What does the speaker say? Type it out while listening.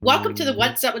Welcome to the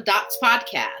What's Up with Docs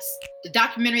podcast, the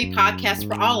documentary podcast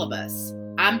for all of us.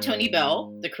 I'm Tony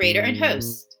Bell, the creator and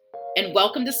host, and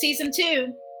welcome to season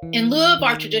 2. In lieu of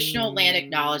our traditional land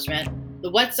acknowledgement, the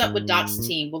What's Up with Docs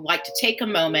team would like to take a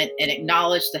moment and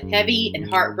acknowledge the heavy and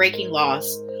heartbreaking loss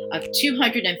of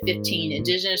 215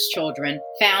 Indigenous children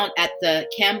found at the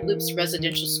Kamloops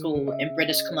Residential School in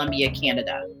British Columbia,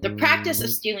 Canada. The practice of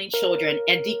stealing children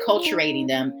and deculturating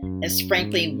them is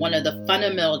frankly one of the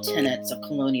fundamental tenets of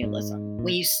colonialism.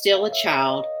 When you steal a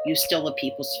child, you steal a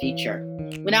people's future.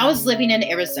 When I was living in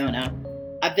Arizona,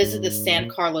 I visited the San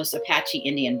Carlos Apache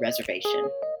Indian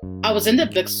Reservation. I was in the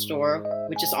bookstore,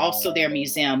 which is also their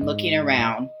museum, looking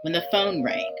around when the phone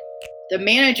rang. The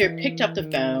manager picked up the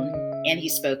phone and he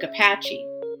spoke Apache.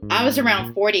 I was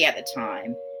around 40 at the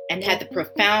time and had the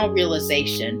profound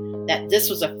realization that this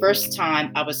was the first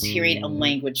time I was hearing a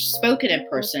language spoken in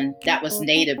person that was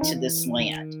native to this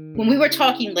land. When we were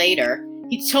talking later,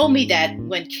 he told me that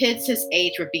when kids his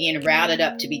age were being rounded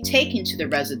up to be taken to the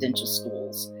residential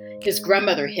schools, his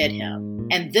grandmother hid him,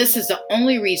 and this is the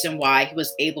only reason why he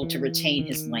was able to retain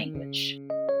his language.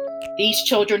 These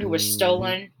children who were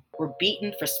stolen were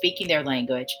beaten for speaking their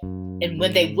language, and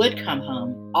when they would come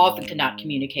home, often could not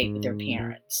communicate with their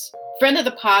parents. Friend of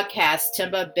the podcast,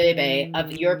 Timba Bebe of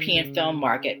the European Film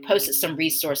Market, posted some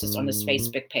resources on his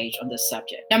Facebook page on this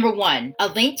subject. Number 1, a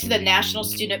link to the National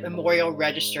Student Memorial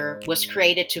Register was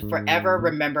created to forever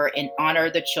remember and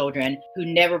honor the children who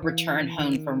never returned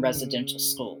home from residential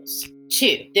schools.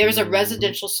 2, there is a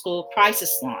residential school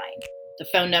crisis line. The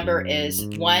phone number is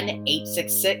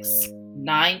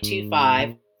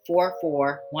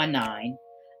 1-866-925-4419.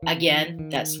 Again,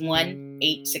 that's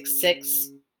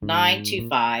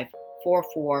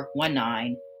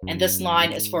 1-866-925-4419. And this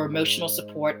line is for emotional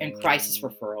support and crisis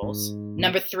referrals.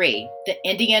 Number 3, the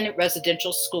Indian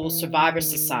Residential School Survivor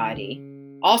Society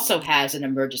also has an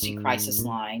emergency crisis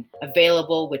line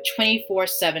available with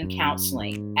 24/7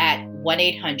 counseling at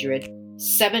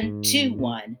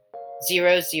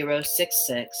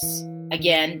 1-800-721-0066.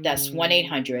 Again, that's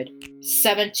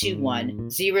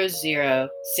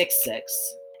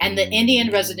 1-800-721-0066. And the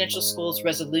Indian Residential Schools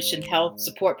Resolution Health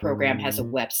Support Program has a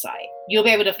website. You'll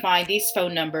be able to find these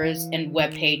phone numbers and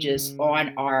web pages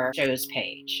on our show's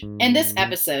page. In this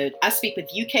episode, I speak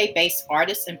with UK-based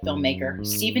artist and filmmaker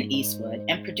Stephen Eastwood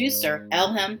and producer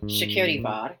Elham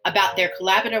Shakirdivar about their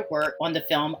collaborative work on the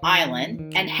film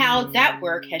Island and how that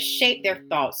work has shaped their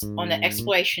thoughts on the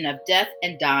exploration of death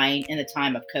and dying in the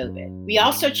time of COVID. We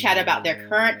also chat about their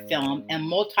current film and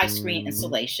multi-screen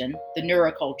installation, The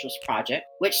Neurocultures Project,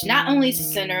 which not only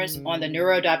centers on the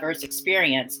neurodiverse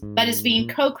experience, but is being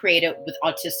co-created with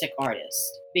autistic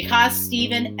artists. Because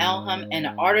Stephen, Elham, and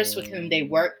the artists with whom they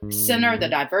work center the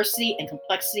diversity and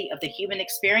complexity of the human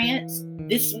experience,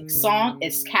 this week's song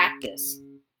is Cactus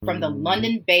from the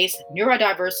London-based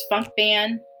neurodiverse funk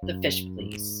band, The Fish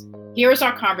Police. Here's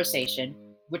our conversation,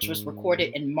 which was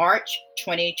recorded in March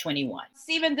 2021.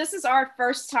 Stephen, this is our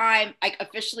first time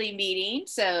officially meeting,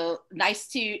 so nice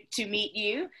to meet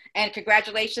you, and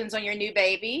congratulations on your new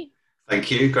baby.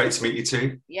 Thank you. Great to meet you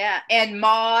too. Yeah, and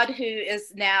Maud, who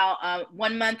is now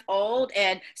 1 month old.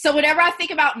 And so whenever I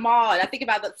think about Maud, I think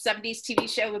about the 70s TV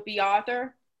show with Bea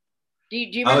Arthur. Do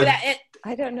you remember that?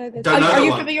 I don't know this. Are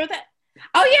you familiar with that?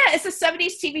 Oh yeah, it's a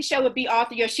 70s TV show with Bea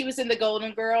Arthur. She was in the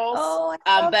Golden Girls. Oh,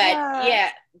 I love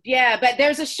that. Yeah, but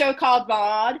there's a show called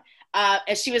Maud,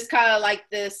 and she was kind of like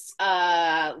this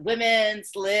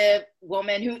women's lib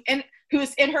woman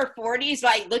who's in her 40s.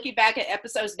 Like looking back at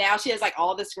episodes now, she has like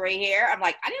all this gray hair. I'm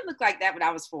like, I didn't look like that when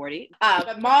I was 40.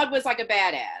 But Maud was like a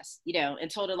badass, and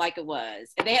told it like it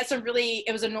was. And they had some really,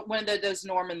 it was one of those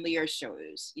Norman Lear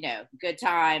shows, good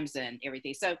times and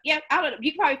everything. So yeah, I don't know.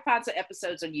 You can probably find some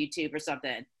episodes on YouTube or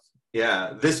something.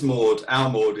 Yeah, our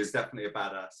Maud is definitely a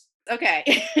badass. Okay.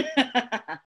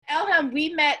 Elham,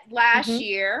 we met last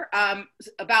year,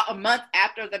 about a month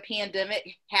after the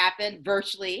pandemic happened,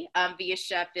 virtually via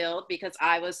Sheffield, because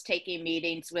I was taking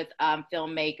meetings with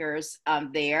filmmakers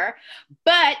there.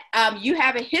 But you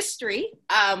have a history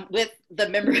with the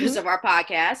members of our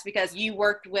podcast, because you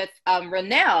worked with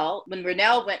Ronell when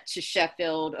Ronell went to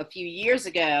Sheffield a few years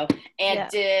ago and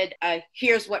did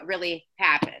Here's What Really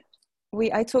Happened.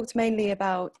 I talked mainly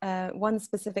about one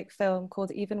specific film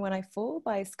called Even When I Fall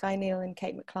by Sky Neal and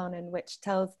Kate McClarnon, which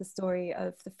tells the story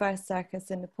of the first circus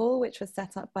in Nepal, which was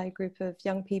set up by a group of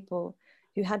young people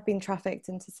who had been trafficked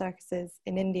into circuses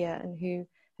in India and who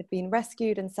had been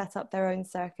rescued and set up their own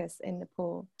circus in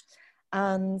Nepal.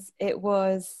 And it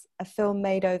was a film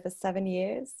made over 7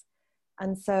 years.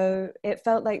 And so it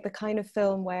felt like the kind of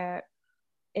film where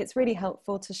it's really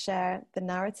helpful to share the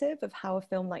narrative of how a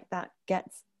film like that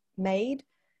gets made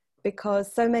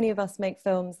because so many of us make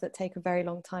films that take a very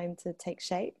long time to take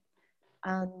shape.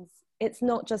 And it's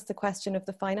not just a question of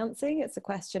the financing, it's a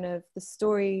question of the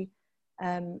story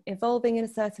evolving in a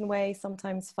certain way,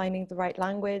 sometimes finding the right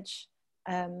language.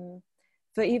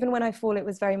 For Even When I Fall, it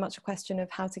was very much a question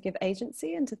of how to give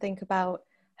agency and to think about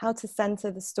how to center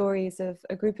the stories of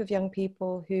a group of young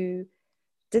people who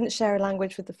didn't share a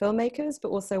language with the filmmakers, but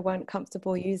also weren't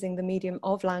comfortable using the medium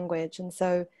of language. And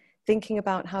so thinking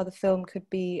about how the film could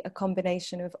be a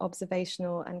combination of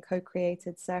observational and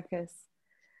co-created circus.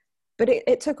 But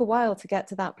it took a while to get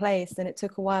to that place, and it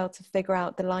took a while to figure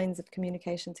out the lines of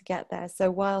communication to get there. So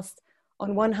whilst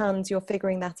on one hand, you're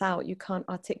figuring that out, you can't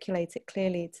articulate it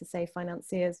clearly to, say,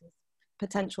 financiers,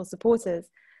 potential supporters.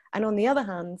 And on the other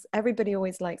hand, everybody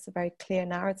always likes a very clear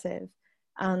narrative.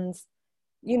 And,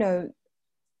 you know,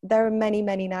 there are many,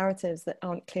 many narratives that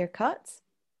aren't clear cut.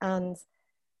 And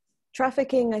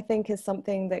trafficking, I think, is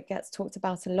something that gets talked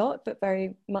about a lot, but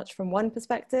very much from one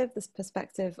perspective, this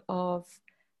perspective of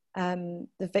the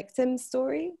victim's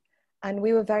story. And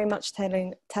we were very much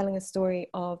telling a story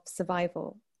of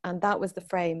survival. And that was the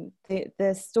frame.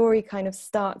 The story kind of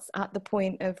starts at the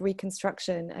point of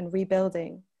reconstruction and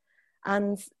rebuilding.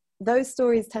 And those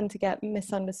stories tend to get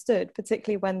misunderstood,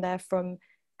 particularly when they're from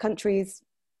countries,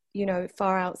 you know,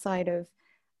 far outside of,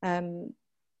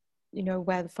 you know,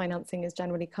 where the financing is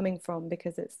generally coming from,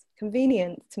 because it's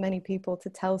convenient to many people to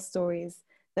tell stories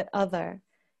that other.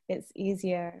 It's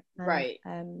easier. Right.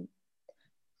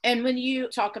 And when you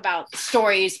talk about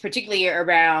stories, particularly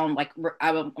around, like,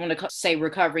 I want to say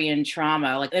recovery and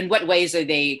trauma, like, in what ways are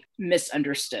they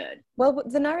misunderstood? Well,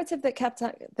 the narrative that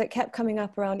kept coming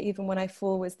up around Even When I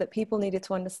Fall was that people needed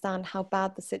to understand how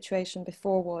bad the situation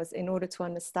before was in order to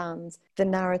understand the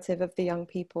narrative of the young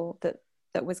people that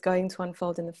was going to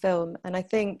unfold in the film. And I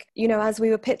think, you know, as we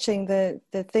were pitching, the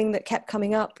thing that kept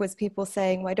coming up was people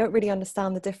saying, well, I don't really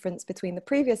understand the difference between the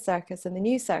previous circus and the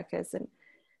new circus. And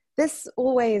this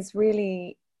always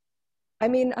really, I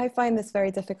mean, I find this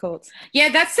very difficult. Yeah,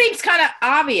 that seems kind of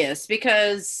obvious,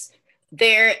 because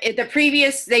the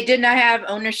previous, they did not have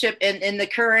ownership, in the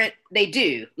current, they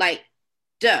do. Like,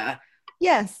 duh.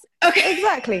 Yes, okay,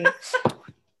 exactly.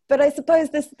 But I suppose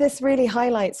this really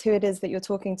highlights who it is that you're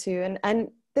talking to.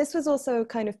 And this was also a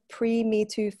kind of pre-Me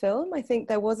Too film. I think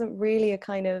there wasn't really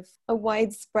a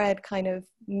widespread kind of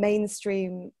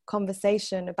mainstream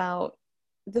conversation about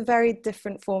the very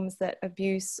different forms that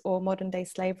abuse or modern day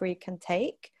slavery can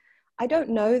take. I don't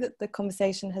know that the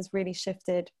conversation has really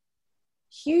shifted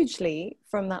hugely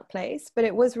from that place, but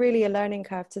it was really a learning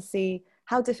curve to see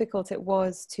how difficult it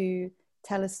was to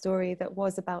tell a story that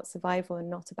was about survival and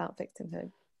not about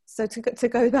victimhood. So to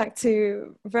go back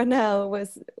to Ronelle,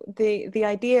 was the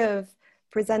idea of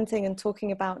presenting and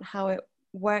talking about how it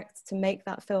worked to make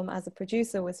that film as a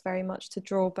producer was very much to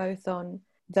draw both on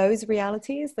those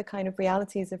realities, the kind of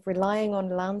realities of relying on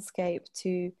landscape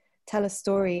to tell a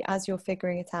story as you're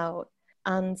figuring it out,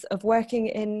 and of working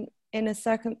in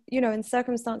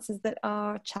circumstances that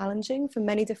are challenging for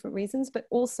many different reasons, but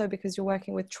also because you're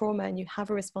working with trauma and you have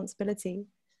a responsibility.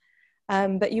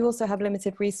 But you also have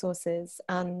limited resources,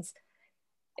 and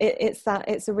it's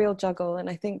a real juggle. And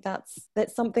I think that's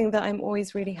something that I'm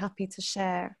always really happy to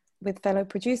share with fellow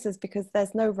producers, because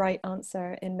there's no right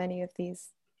answer in many of these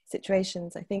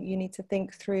situations. I think you need to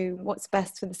think through what's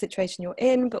best for the situation you're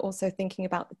in, but also thinking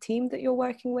about the team that you're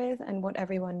working with and what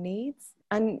everyone needs.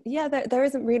 And yeah, there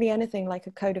isn't really anything like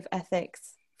a code of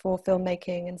ethics for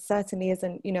filmmaking, and certainly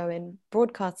isn't, you know, in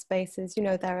broadcast spaces. You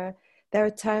know, there are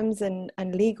terms and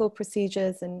legal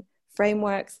procedures and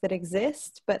frameworks that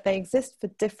exist, but they exist for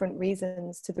different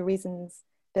reasons to the reasons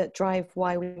that drive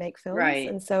why we make films. Right.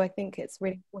 And so I think it's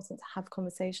really important to have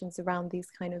conversations around these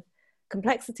kind of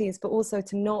complexities, but also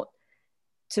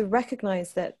to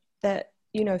recognize that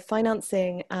you know,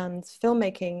 financing and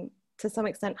filmmaking to some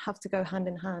extent have to go hand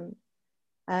in hand.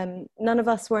 None of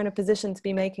us were in a position to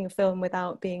be making a film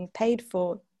without being paid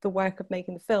for the work of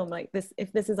making the film. Like this,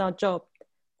 if this is our job,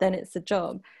 then it's a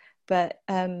job. But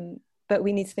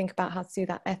we need to think about how to do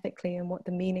that ethically and what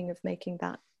the meaning of making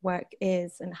that work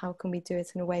is, and how can we do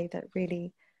it in a way that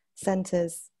really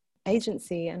centers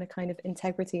agency and a kind of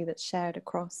integrity that's shared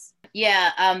across.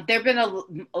 Yeah, there have been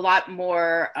a lot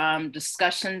more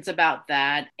discussions about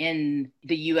that in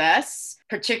the US,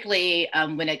 particularly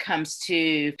when it comes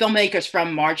to filmmakers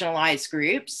from marginalized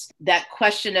groups. That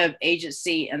question of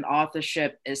agency and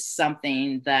authorship is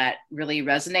something that really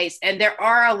resonates. And there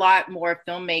are a lot more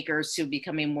filmmakers who are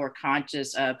becoming more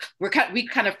conscious of, we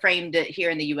kind of framed it here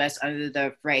in the US under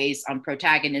the phrase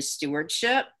protagonist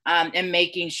stewardship, and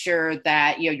making sure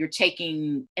that, you know, you're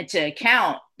taking into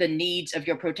account the needs of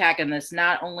your protagonist,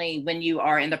 not only when you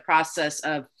are in the process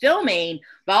of filming,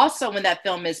 but also when that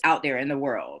film is out there in the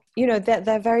world. You know,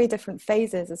 they're very different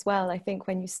phases as well. I think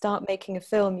when you start making a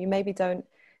film, you maybe don't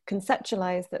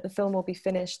conceptualize that the film will be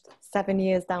finished 7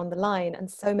 years down the line, and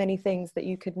so many things that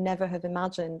you could never have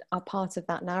imagined are part of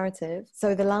that narrative.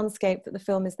 So the landscape that the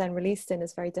film is then released in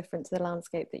is very different to the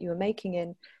landscape that you were making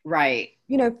in. Right.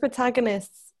 You know,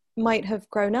 protagonists might have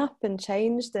grown up and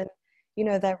changed, and you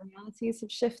know, their realities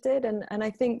have shifted, and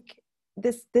I think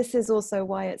this is also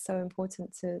why it's so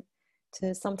important to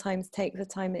sometimes take the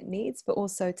time it needs, but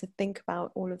also to think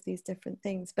about all of these different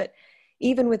things. But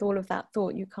even with all of that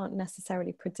thought, you can't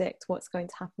necessarily predict what's going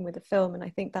to happen with a film. And I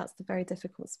think that's the very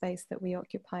difficult space that we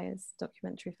occupy as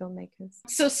documentary filmmakers.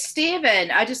 So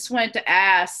Stephen, I just wanted to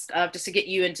ask, just to get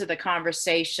you into the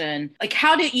conversation, like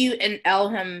how did you and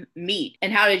Elham meet,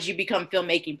 and how did you become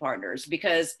filmmaking partners?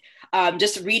 Because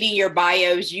just reading your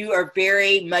bios, you are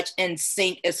very much in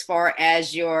sync as far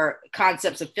as your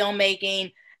concepts of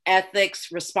filmmaking,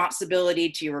 ethics, responsibility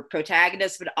to your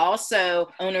protagonist, but also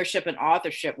ownership and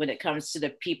authorship when it comes to the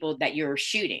people that you're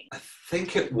shooting. I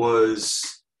think it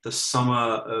was the summer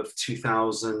of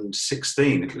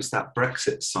 2016. It was that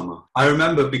Brexit summer. I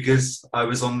remember because I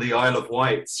was on the Isle of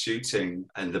Wight shooting,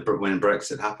 and when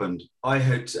Brexit happened, I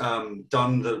had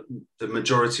done the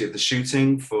majority of the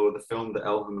shooting for the film that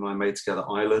Elham and I made together,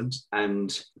 Island,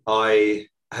 and I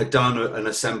had done an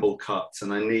assembled cut,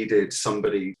 and I needed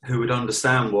somebody who would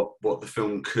understand what the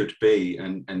film could be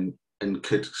and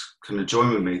could kind of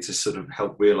join with me to sort of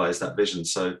help realize that vision.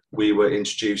 So we were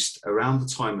introduced around the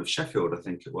time of Sheffield, I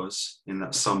think it was, in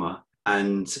that summer,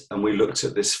 and we looked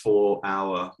at this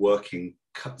 4-hour working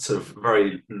cut, sort of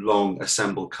very long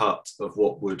assembled cut of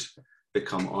what would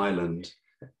become Island.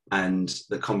 And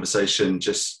the conversation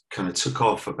just kind of took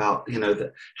off about, you know,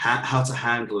 how to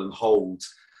handle and hold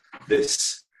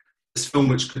this film,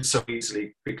 which could so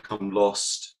easily become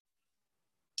lost,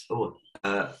 or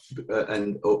could,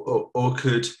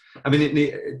 I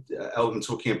mean, Elham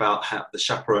talking about how the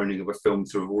chaperoning of a film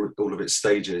through all of its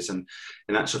stages, and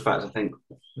in actual fact, I think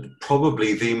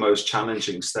probably the most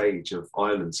challenging stage of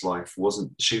Island's life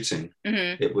wasn't shooting;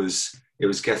 it was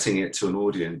getting it to an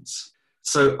audience.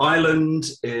 So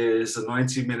Island is a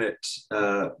 90-minute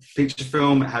feature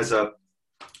film. It has a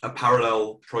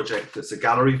parallel project that's a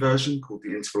gallery version called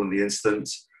The Interval and the Instant,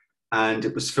 and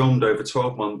it was filmed over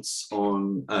 12 months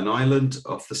on an island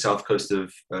off the south coast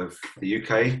of the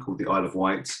UK called the Isle of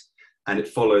Wight, and it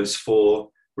follows 4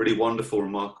 really wonderful,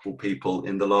 remarkable people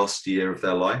in the last year of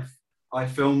their life. I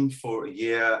filmed for a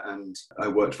year, and I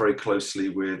worked very closely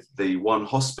with the one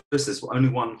hospice. There's only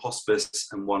one hospice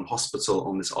and one hospital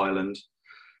on this island,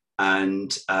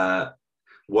 and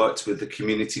worked with the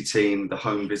community team, the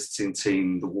home visiting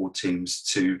team, the ward teams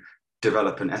to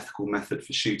develop an ethical method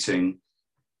for shooting.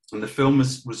 And the film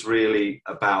was really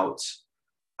about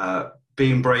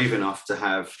being brave enough to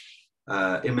have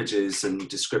images and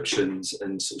descriptions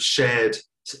and sort of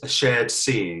a shared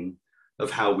seeing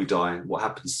of how we die, what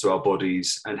happens to our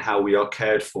bodies, and how we are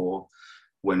cared for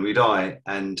when we die.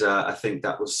 And I think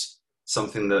that was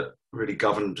something that really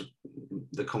governed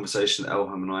the conversation that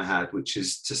Elham and I had, which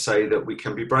is to say that we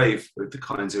can be brave with the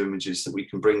kinds of images that we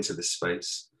can bring to this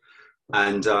space.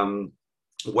 And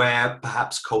where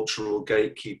perhaps cultural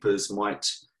gatekeepers might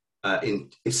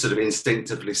sort of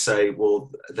instinctively say, well,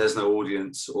 there's no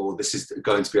audience, or this is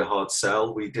going to be a hard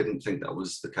sell, we didn't think that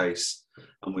was the case.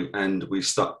 And we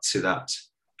stuck to that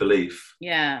belief.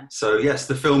 Yeah. So yes,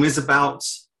 the film is about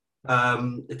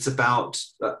it's about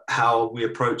how we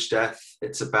approach death.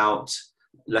 It's about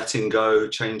letting go,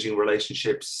 changing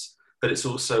relationships, but it's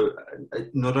also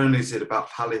not only is it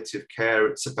about palliative care,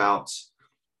 it's about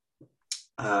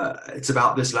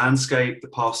this landscape, the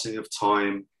passing of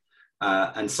time,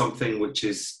 and something which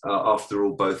is after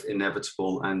all both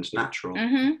inevitable and natural.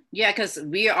 Yeah, because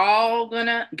we're all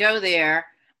gonna go there.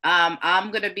 I'm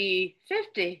gonna be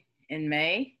 50 in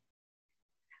May.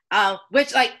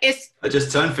 Which it's... I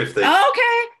just turned 50.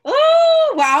 Okay.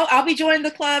 Oh, wow. I'll be joining the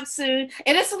club soon.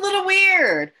 And it's a little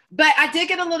weird, but I did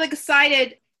get a little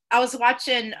excited. I was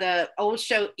watching the old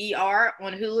show ER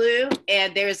on Hulu,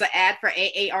 and there's an ad for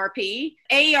AARP.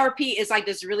 AARP is like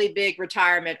this really big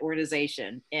retirement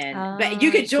organization, but you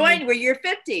could join where you're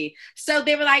 50. So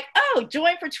they were like, oh,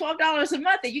 join for $12 a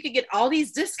month, and you could get all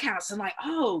these discounts. I'm like,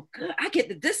 oh, good. I get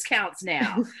the discounts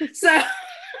now. So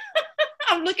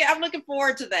I'm looking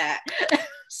forward to that.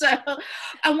 So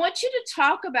I want you to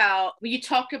talk about, when you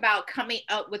talk about coming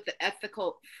up with the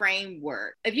ethical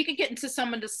framework, if you could get into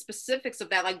some of the specifics of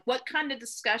that, like what kind of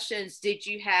discussions did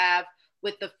you have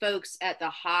with the folks at the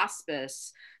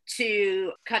hospice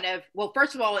to kind of, well,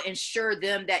 first of all, ensure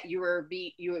them that you would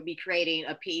be creating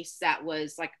a piece that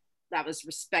was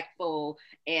respectful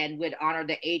and would honor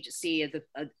the agency of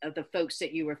the folks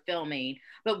that you were filming.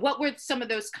 But what were some of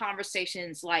those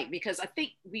conversations like? Because I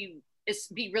think it's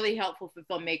be really helpful for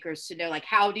filmmakers to know, like,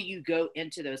 how do you go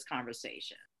into those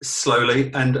conversations?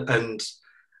 Slowly, and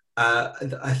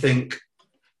I think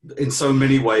in so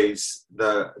many ways,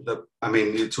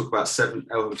 you talk about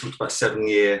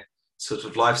 7-year sort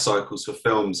of life cycles for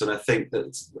films, and I think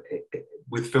that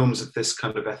with films of this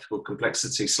kind of ethical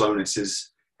complexity, slowness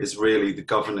is really the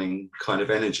governing kind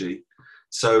of energy.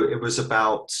 So it was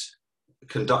about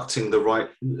conducting the right,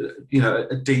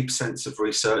 a deep sense of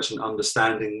research and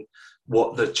understanding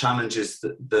what the challenges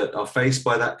that are faced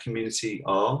by that community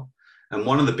are. And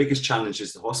one of the biggest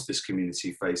challenges the hospice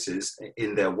community faces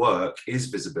in their work is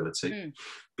visibility,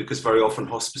 because very often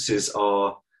hospices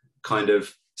are kind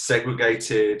of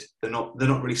segregated. They're not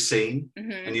really seen,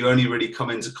 and you only really come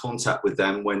into contact with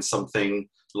them when something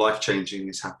life-changing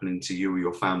is happening to you or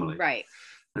your family. Right.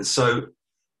 And so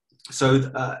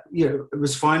it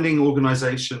was finding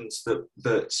organizations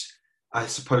that I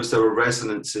suppose there were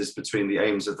resonances between the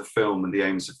aims of the film and the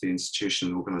aims of the institution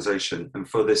and organization. And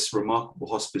for this remarkable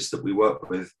hospice that we work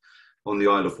with on the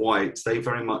Isle of Wight, they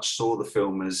very much saw the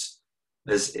film as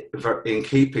in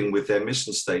keeping with their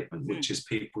mission statement, which is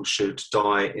people should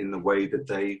die in the way that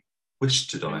they wish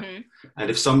to die. And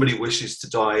if somebody wishes to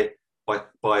die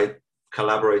by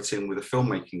collaborating with a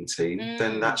filmmaking team,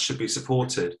 then that should be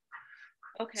supported.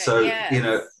 Okay. So, yes.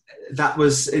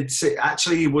 It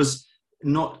actually was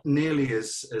not nearly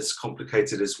as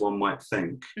complicated as one might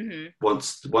think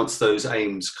once those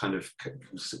aims kind of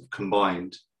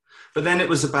combined. But then it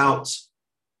was about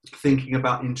thinking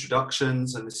about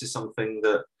introductions, and this is something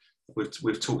that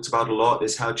we've talked about a lot,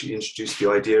 is how do you introduce the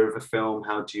idea of a film?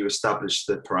 How do you establish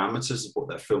the parameters of what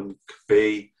that film could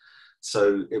be?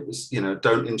 So it was,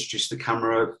 don't introduce the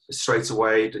camera straight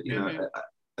away,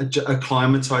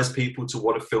 acclimatize people to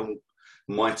what a film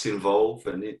might involve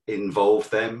and involve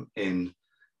them in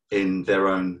their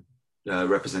own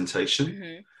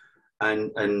representation.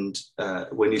 And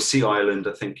when you see Ireland,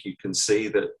 I think you can see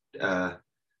that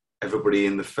everybody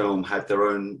in the film had their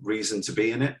own reason to be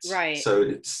in it. Right. So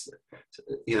it's,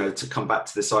 to come back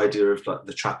to this idea of like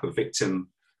the trap of victim,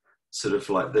 sort of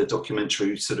like the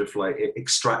documentary, sort of like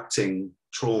extracting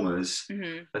traumas.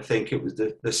 I think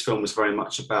this film was very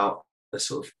much about a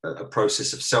sort of a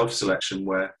process of self-selection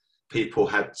where people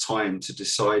had time to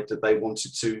decide that they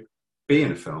wanted to be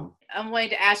in a film. I'm wanting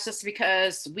to ask this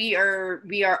because we are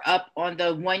up on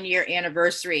the 1-year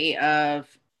anniversary of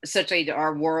essentially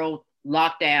our world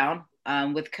lockdown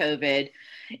with COVID.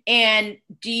 And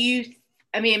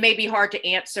it may be hard to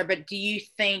answer, but do you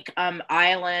think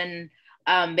Ireland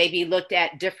maybe looked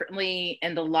at differently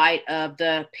in the light of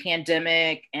the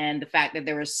pandemic and the fact that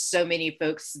there were so many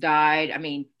folks died? I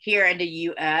mean, here in the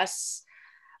US,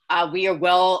 we are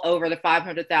well over the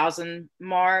 500,000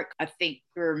 mark. I think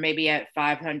we're maybe at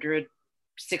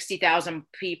 560,000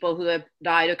 people who have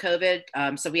died of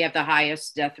COVID. So we have the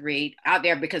highest death rate out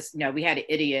there because, we had an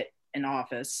idiot in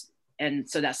office. And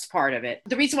so that's part of it.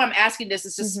 The reason why I'm asking this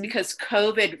is just because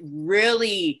COVID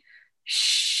really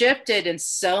shifted in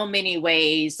so many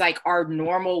ways, like our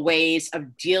normal ways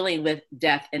of dealing with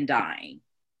death and dying,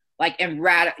 like in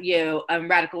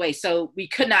radical ways. So we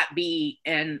could not be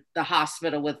in the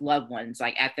hospital with loved ones,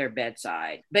 like at their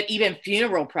bedside, but even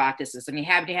funeral practices.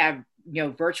 having to have,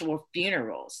 virtual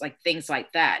funerals, like things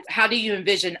like that. How do you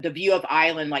envision the view of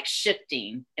Ireland like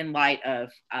shifting in light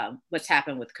of what's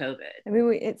happened with COVID?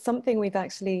 It's something we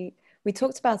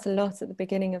talked about a lot at the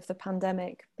beginning of the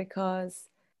pandemic because,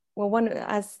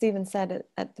 as Stephen said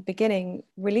at the beginning,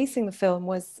 releasing the film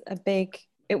was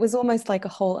it was almost like a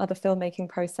whole other filmmaking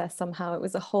process somehow. It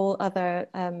was a whole other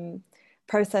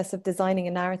process of designing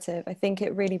a narrative. I think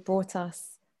it really brought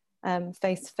us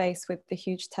face to face with the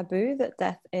huge taboo that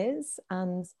death is,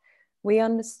 and we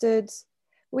understood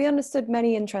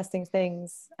many interesting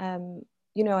things.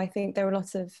 I think there were a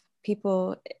lot of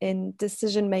people in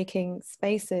decision-making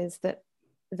spaces that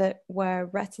were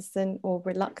reticent or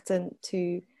reluctant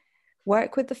to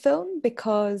work with the film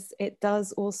because it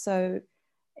does also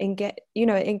it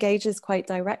engages quite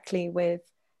directly with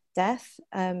death.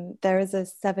 There is a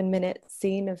 7-minute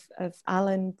scene of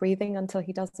Alan breathing until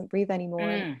he doesn't breathe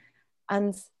anymore.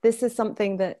 And this is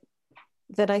something that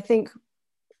I think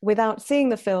without seeing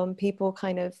the film, people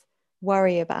kind of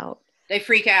worry about. They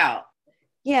freak out.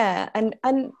 Yeah, and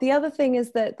the other thing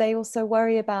is that they also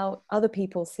worry about other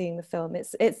people seeing the film.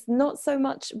 It's not so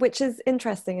much, which is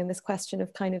interesting in this question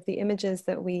of kind of the images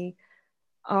that we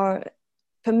are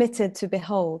permitted to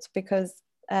behold, because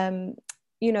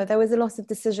there was a lot of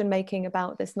decision making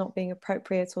about this not being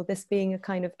appropriate, or this being a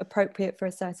kind of appropriate for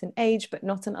a certain age but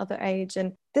not another age.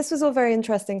 And this was all very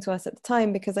interesting to us at the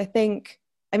time, because I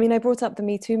brought up the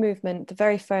Me Too movement. The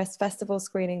very first festival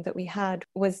screening that we had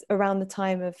was around the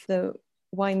time of the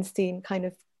Weinstein kind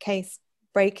of case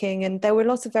breaking, and there were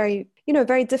lots of very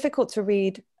difficult to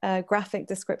read graphic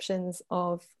descriptions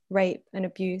of rape and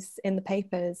abuse in the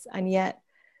papers. And yet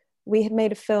we had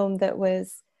made a film that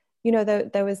was,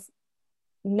 there was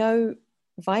no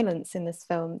violence in this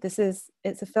film.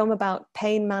 It's a film about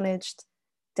pain managed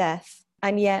death,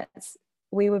 and yet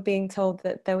we were being told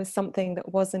that there was something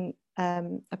that wasn't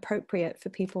appropriate for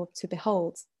people to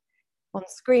behold on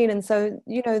screen. And so,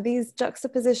 these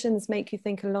juxtapositions make you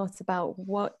think a lot about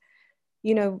what,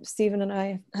 Stephen and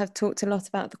I have talked a lot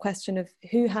about the question of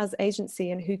who has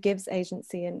agency and who gives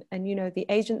agency, and the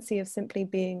agency of simply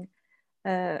being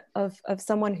of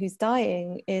someone who's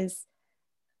dying is,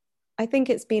 I think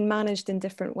it's been managed in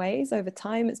different ways over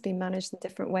time. It's been managed in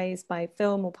different ways by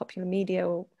film or popular media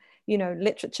or,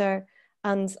 literature.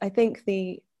 And I think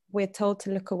we're told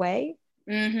to look away.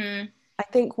 Mm-hmm. I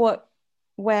think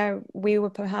where we were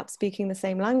perhaps speaking the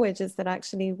same language is that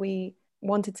actually we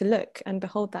wanted to look and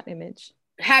behold that image.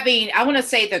 I want to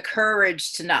say, the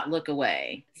courage to not look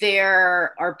away.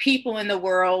 There are people in the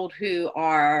world who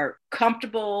are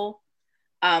comfortable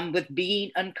with being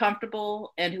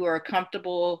uncomfortable, and who are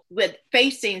comfortable with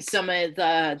facing some of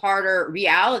the harder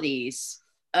realities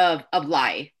of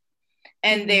life.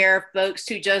 And there are folks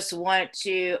who just want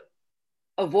to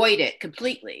avoid it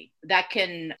completely. That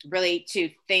can relate to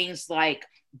things like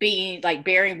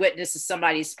bearing witness to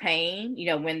somebody's pain,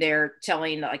 when they're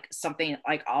telling something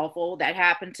awful that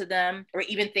happened to them, or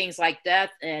even things like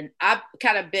death. And I've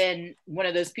kind of been one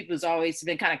of those people who's always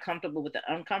been kind of comfortable with the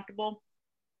uncomfortable.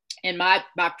 In my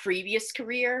previous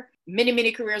career,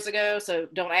 many careers ago, so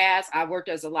don't ask, I worked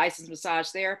as a licensed massage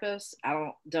therapist.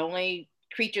 The only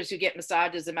creatures who get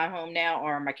massages in my home now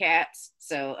are my cats.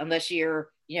 So unless you're,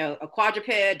 a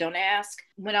quadruped, don't ask.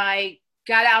 When I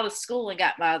got out of school and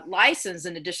got my license,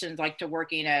 in addition to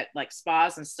working at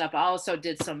spas and stuff, I also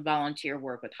did some volunteer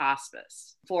work with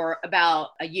hospice for about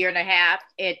a year and a half.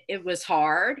 It was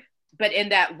hard. But in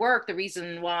that work, the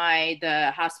reason why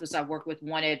the hospice I work with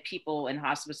wanted people in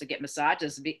hospice to get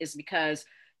massages is because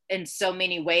in so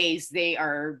many ways they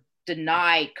are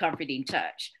denied comforting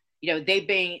touch.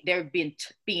 They're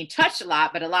being touched a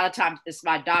lot, but a lot of times it's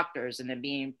by doctors, and then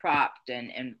being propped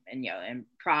and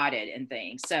prodded and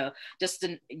things. So just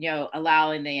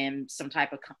allowing them some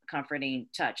type of comforting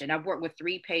touch. And I've worked with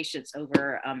 3 patients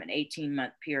over an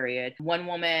 18-month period. One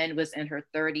woman was in her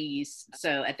 30s,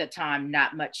 so at the time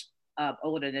not much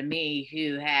older than me,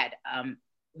 who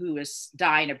was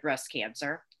dying of breast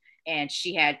cancer, and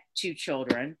she had 2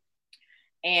 children,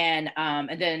 and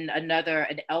then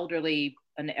an elderly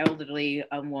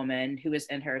woman who was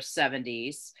in her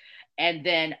 70s, and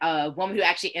then a woman who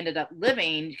actually ended up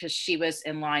living because she was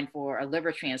in line for a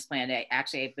liver transplant.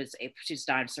 She's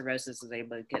dying of cirrhosis, was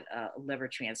able to get a liver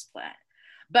transplant.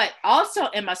 But also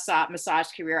in my massage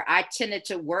career, I tended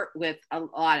to work with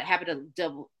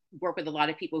work with a lot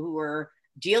of people who were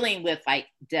dealing with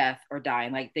death or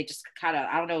dying. They just kind of,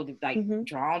 I don't know,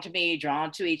 drawn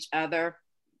to each other,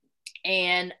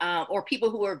 and or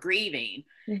people who are grieving.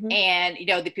 And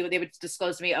the people, they would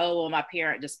disclose to me, oh, well, my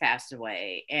parent just passed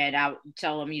away, and I would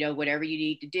tell them, whatever you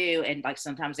need to do. And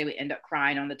sometimes they would end up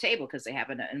crying on the table because they have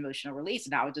an emotional release,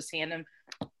 and I would just hand them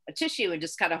a tissue and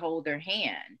just kind of hold their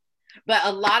hand. But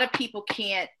a lot of people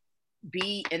can't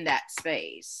be in that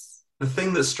space. The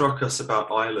thing that struck us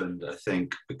about Island, I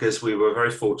think, because we were very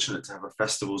fortunate to have a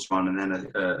festivals run and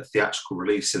then a theatrical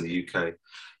release in the UK,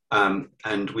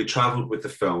 and we travelled with the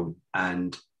film,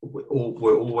 and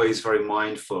we're always very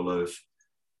mindful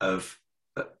of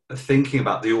thinking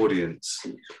about the audience.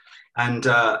 And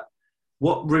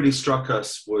what really struck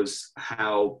us was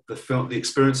how the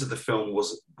experience of the film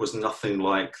was nothing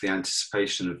like the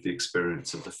anticipation of the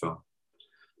experience of the film.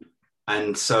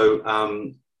 And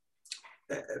so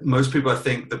most people, I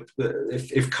think, that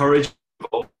if courage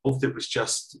involved, it was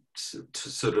just to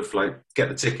sort of get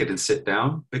the ticket and sit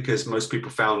down, because most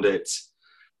people found it,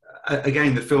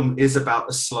 again, the film is about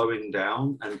a slowing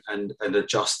down and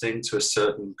adjusting to a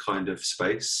certain kind of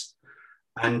space.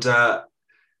 And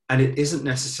it isn't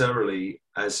necessarily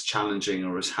as challenging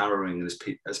or as harrowing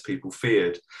as people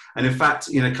feared. And in fact,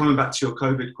 coming back to your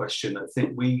COVID question, I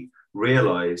think we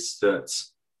realized that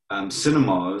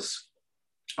cinemas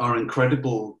are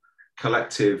incredible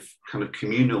collective kind of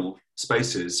communal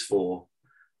spaces for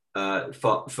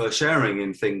sharing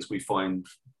in things we find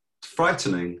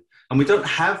frightening. And we don't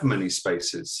have many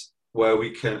spaces where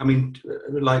we can, I mean,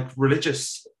 like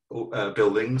religious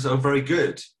buildings are very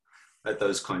good at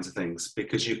those kinds of things,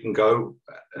 because you can go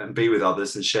and be with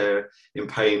others and share in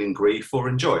pain and grief or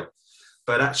in joy.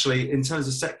 But actually, in terms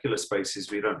of secular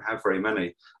spaces, we don't have very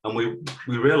many. And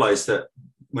we realized that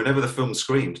whenever the film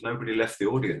screened, nobody left the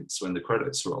audience when the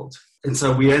credits rolled. And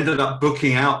so we ended up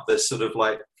booking out this sort of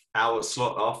like hour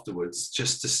slot afterwards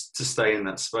just to stay in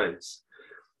that space.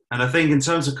 And I think in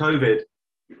terms of COVID,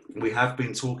 we have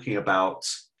been talking about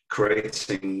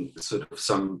creating sort of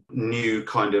some new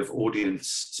kind of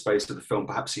audience space for the film,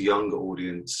 perhaps a younger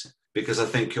audience, because I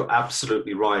think you're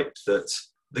absolutely right that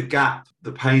the gap,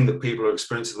 the pain that people are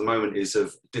experiencing at the moment is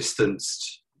of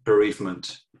distanced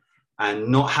bereavement and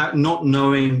not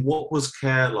knowing what was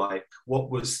care like, what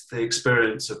was the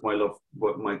experience of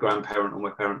my grandparent or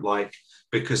my parent like,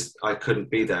 because I couldn't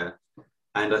be there.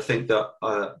 And I think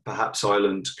that perhaps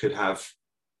Island could have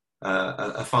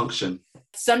a function.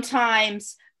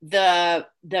 Sometimes the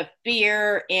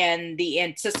fear and the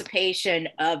anticipation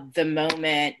of the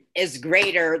moment is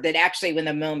greater than actually when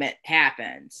the moment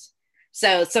happens.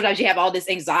 So sometimes you have all this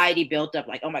anxiety built up,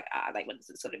 like, oh my God, like, what is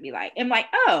this going to be like? And like,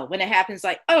 oh, when it happens,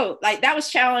 like, oh, like that was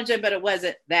challenging, but it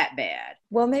wasn't that bad.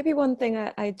 Well, maybe one thing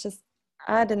I just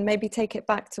add, and maybe take it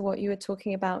back to what you were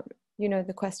talking about, you know,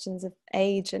 the questions of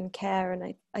age and care.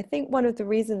 And I think one of the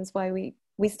reasons why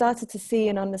we started to see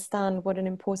and understand what an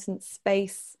important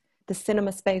space the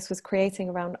cinema space was creating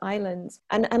around Island.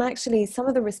 And actually some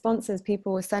of the responses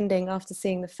people were sending after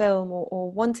seeing the film,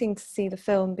 or wanting to see the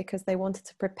film because they wanted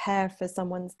to prepare for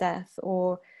someone's death,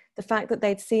 or the fact that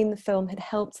they'd seen the film had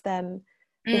helped them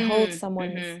behold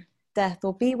someone's death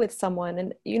or be with someone.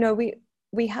 And, you know,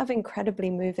 we have incredibly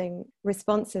moving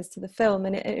responses to the film.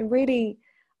 And it really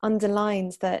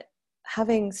underlines that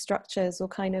having structures, or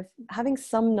kind of having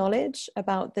some knowledge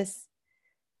about this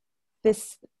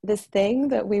thing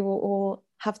that we will all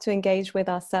have to engage with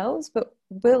ourselves, but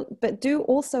do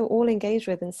also all engage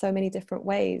with in so many different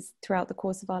ways throughout the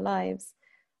course of our lives.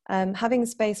 Having a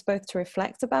space both to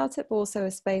reflect about it, but also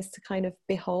a space to kind of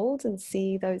behold and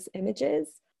see those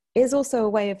images, is also a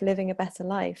way of living a better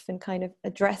life and kind of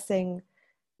addressing,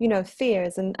 you know,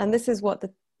 fears. And this is what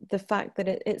the fact that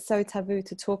it's so taboo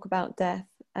to talk about death.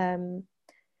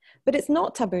 But it's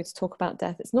not taboo to talk about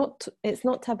death. It's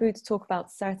not taboo to talk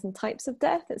about certain types of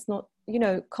death. It's not, you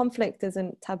know, conflict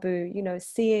isn't taboo. You know,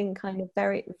 seeing kind of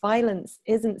very violence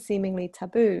isn't seemingly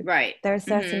taboo. Right. There are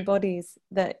certain bodies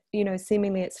that, you know,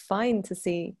 seemingly it's fine to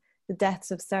see the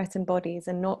deaths of certain bodies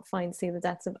and not fine to see the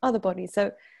deaths of other bodies.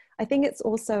 So I think it's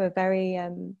also a very,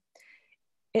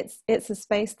 it's a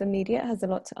space the media has a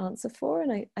lot to answer for.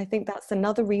 And I think that's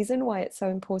another reason why it's so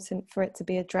important for it to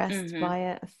be addressed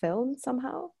via a film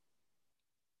somehow.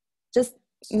 Just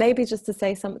to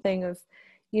say something of,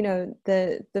 you know,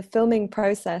 the filming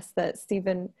process that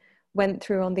Stephen went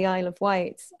through on the Isle of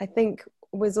Wight, I think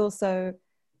was also,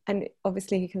 and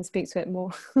obviously he can speak to it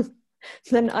more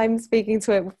than I'm speaking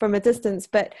to it from a distance,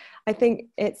 but I think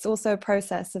it's also a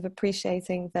process of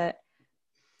appreciating that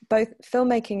both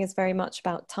filmmaking is very much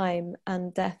about time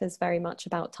and death is very much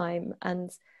about time. And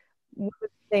one of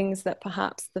the things that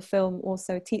perhaps the film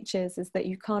also teaches is that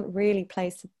you can't really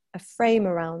place a frame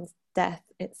around death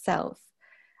itself.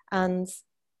 And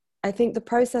I think the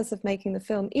process of making the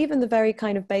film, even the very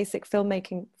kind of basic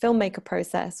filmmaker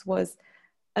process, was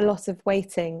a lot of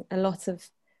waiting. And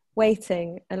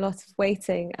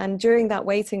during that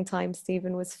waiting time,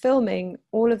 Stephen was filming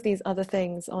all of these other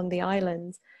things on the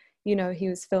island. You know, he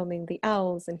was filming the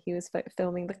owls and he was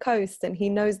filming the coast, and he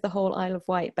knows the whole Isle of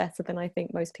Wight better than I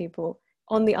think most people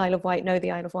on the Isle of Wight know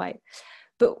the Isle of Wight.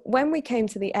 But when we came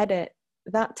to the edit,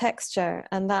 that texture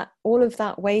and that all of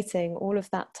that waiting, all of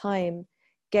that time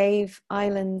gave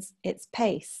Island its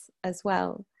pace as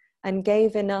well, and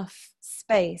gave enough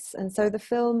space. And so the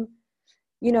film,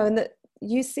 you know, and that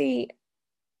you see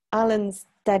Alan's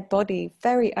dead body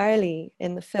very early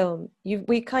in the film.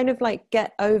 We kind of like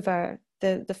get over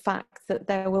the fact that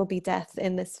there will be death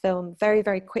in this film very,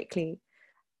 very quickly,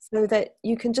 so that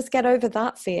you can just get over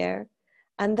that fear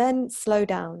and then slow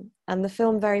down. And the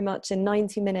film very much in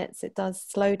 90 minutes, it does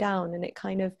slow down, and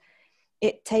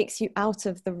it takes you out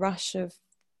of the rush of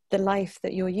the life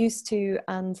that you're used to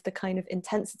and the kind of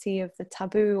intensity of the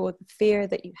taboo or the fear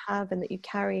that you have and that you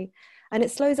carry. And it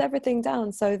slows everything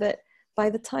down so that by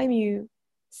the time you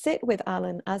sit with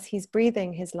Alan as he's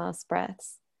breathing his last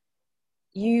breaths,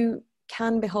 you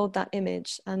can behold that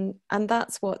image. And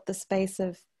that's what the space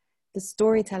of the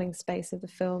storytelling space of the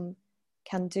film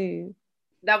can do.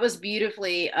 That was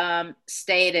beautifully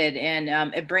stated,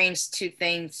 and it brings two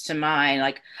things to mind.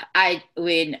 Like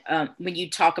when you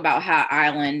talk about how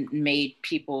Island made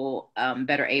people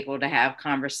better able to have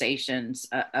conversations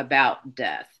about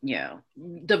death, you know,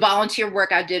 the volunteer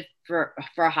work I did for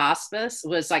hospice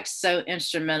was like so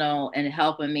instrumental in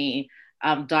helping me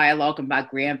dialogue with my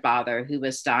grandfather who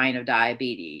was dying of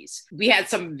diabetes. We had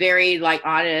some very like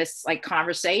honest like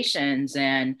conversations,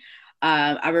 and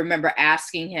I remember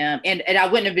asking him, and I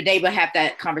wouldn't have been able to have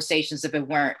that conversations if it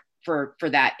weren't for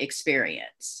that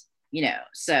experience, you know.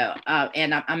 So,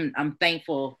 and I'm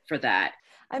thankful for that.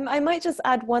 I might just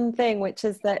add one thing, which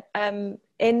is that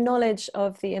in knowledge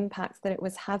of the impact that it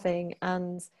was having,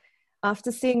 and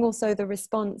after seeing also the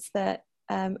response that,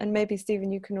 and maybe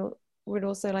Stephen, you would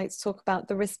also like to talk about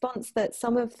the response that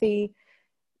some of the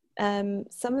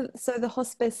the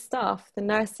hospice staff, the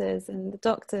nurses and the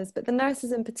doctors, but the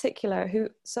nurses in particular, who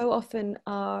so often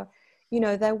are, you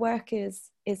know, their work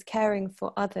is caring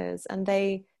for others, and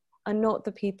they are not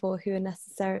the people who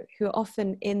are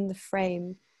often in the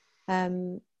frame,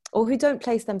 or who don't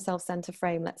place themselves center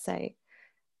frame, let's say.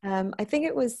 I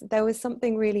think there was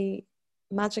something really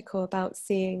magical about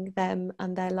seeing them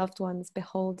and their loved ones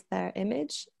behold their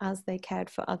image as they cared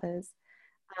for others,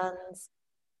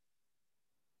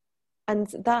 and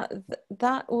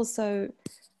that also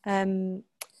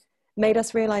made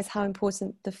us realize how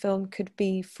important the film could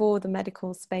be for the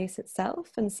medical space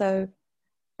itself. And so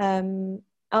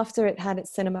after it had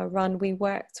its cinema run, we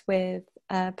worked with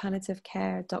a palliative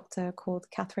care doctor called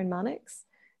Catherine Mannix,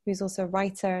 who's also a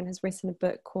writer and has written a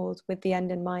book called With the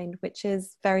End in Mind, which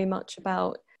is very much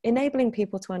about enabling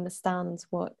people to understand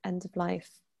what end of life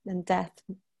and death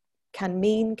can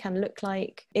look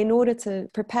like, in order to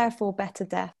prepare for better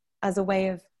death as a way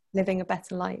of living a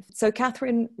better life. So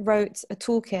Catherine wrote a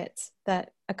toolkit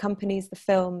that accompanies the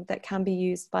film that can be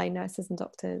used by nurses and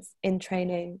doctors in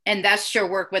training. And that's your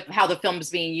work with how the film is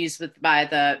being used by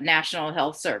the National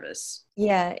Health Service.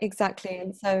 Yeah, exactly.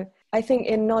 And so I think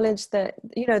in knowledge that,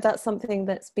 you know, that's something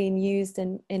that's been used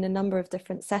in a number of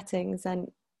different settings.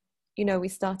 And, you know, we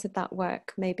started that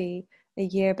work maybe a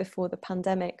year before the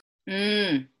pandemic.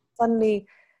 Suddenly,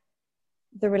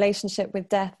 the relationship with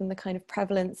death and the kind of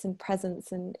prevalence and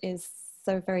presence is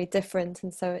so very different.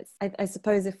 And so it's, I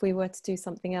suppose if we were to do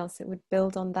something else, it would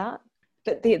build on that.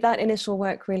 But that initial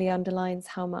work really underlines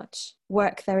how much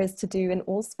work there is to do in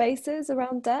all spaces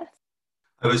around death.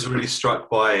 I was really struck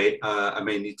by, I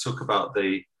mean, you talk about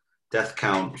the death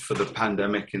count for the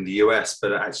pandemic in the US,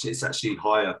 but it's actually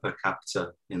higher per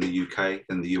capita in the UK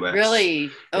than the US. Really?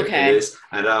 Okay. It is.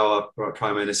 And our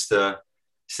Prime Minister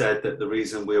said that the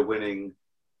reason we're winning,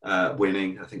 I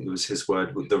think it was his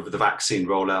word, the vaccine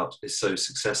rollout is so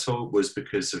successful was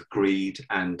because of greed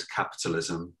and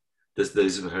capitalism.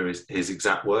 Those were his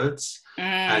exact words.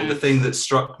 And the thing that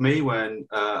struck me when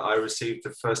I received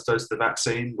the first dose of the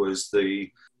vaccine was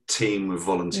the team of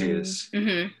volunteers,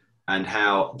 and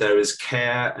how there is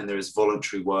care and there is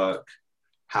voluntary work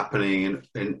happening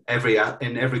in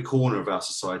every corner of our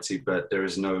society, but there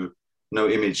is no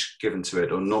image given to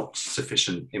it, or not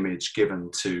sufficient image given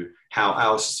to how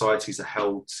our societies are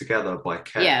held together by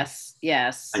care.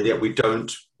 Yes. And yet we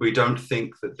don't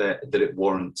think that it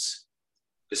warrants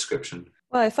description.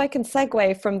 Well, if I can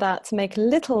segue from that to make a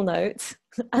little note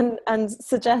and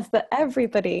suggest that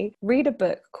everybody read a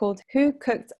book called Who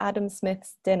Cooked Adam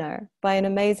Smith's Dinner by an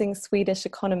amazing Swedish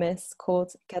economist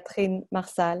called Catherine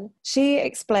Marsal. She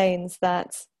explains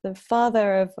that the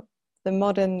father of the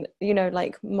modern, you know,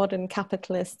 like modern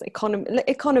capitalist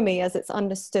economy as it's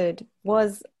understood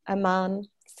was a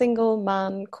single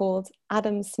man called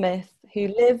Adam Smith, who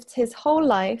lived his whole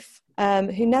life,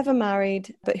 who never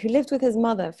married, but who lived with his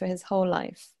mother for his whole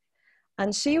life.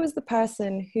 And she was the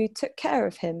person who took care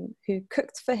of him, who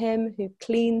cooked for him, who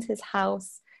cleaned his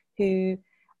house, who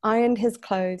ironed his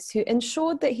clothes, who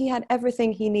ensured that he had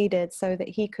everything he needed so that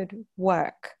he could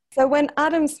work. So when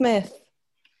Adam Smith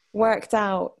worked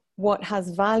out what has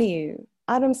value,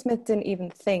 Adam Smith didn't even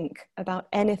think about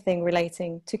anything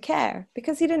relating to care,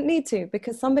 because he didn't need to,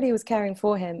 because somebody was caring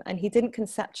for him, and he didn't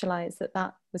conceptualize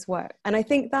that was work. And I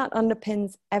think that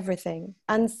underpins everything.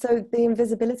 And so the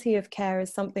invisibility of care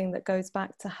is something that goes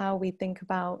back to how we think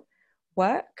about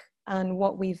work and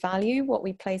what we value, what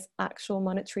we place actual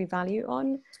monetary value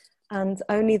on. And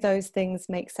only those things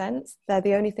make sense. They're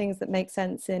the only things that make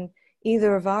sense in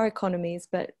either of our economies,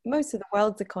 but most of the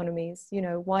world's economies. You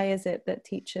know, why is it that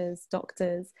teachers,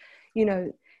 doctors, you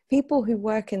know, people who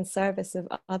work in service of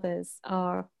others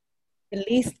are the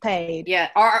least paid. Yeah,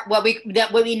 what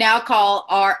we now call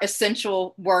our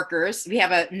essential workers. We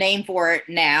have a name for it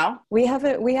now. We have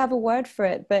a word for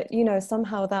it, but you know,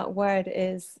 somehow that word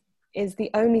is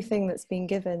the only thing that's been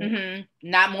given. Mm-hmm.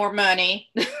 Not more money.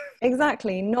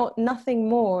 Exactly. Nothing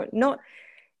more.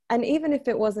 And even if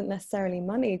it wasn't necessarily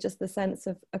money, just the sense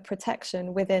of a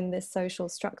protection within this social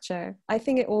structure. I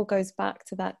think it all goes back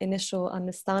to that initial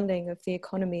understanding of the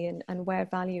economy and where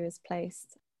value is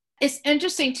placed. It's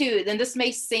interesting too, and this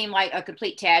may seem like a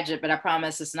complete tangent, but I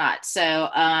promise it's not. So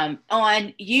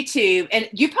on YouTube, and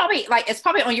you probably it's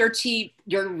probably on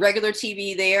your regular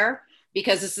TV there,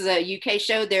 because this is a UK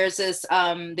show. There's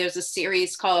a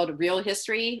series called Real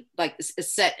History, like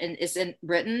it's set and it's in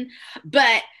Britain,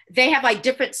 but they have like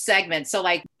different segments. So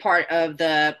like part of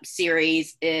the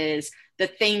series is the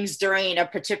things during a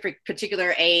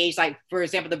particular age, like for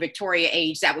example, the Victoria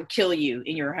age that would kill you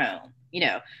in your home. You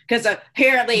know, because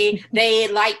apparently they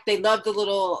love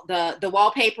the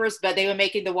wallpapers, but they were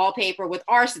making the wallpaper with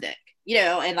arsenic, you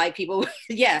know, and like people,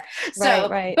 yeah. So,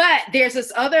 right. But there's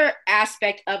this other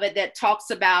aspect of it that talks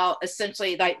about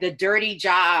essentially like the dirty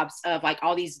jobs of like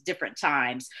all these different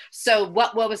times. So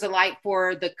what was it like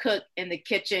for the cook in the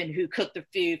kitchen who cooked the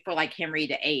food for like Henry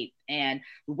VIII? And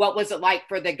what was it like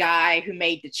for the guy who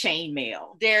made the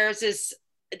chainmail? There's this,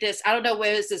 I don't know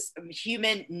whether it's this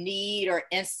human need or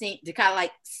instinct to kind of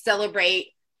like celebrate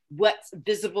what's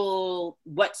visible,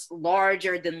 what's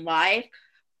larger than life,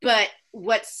 but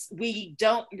we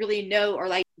don't really know, or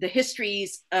like the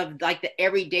histories of like the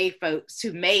everyday folks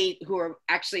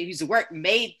whose work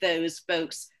made those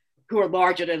folks who are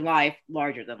larger than life.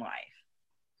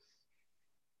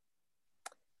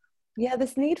 Yeah,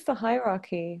 this need for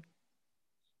hierarchy,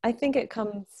 I think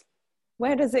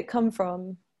where does it come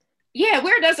from? Yeah,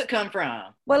 where does it come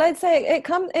from? Well, I'd say it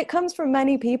comes from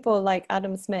many people like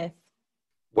Adam Smith.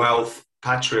 Wealth,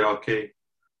 patriarchy.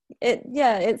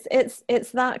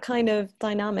 It's that kind of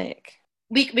dynamic.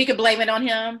 We could blame it on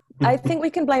him. I think we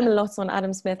can blame a lot on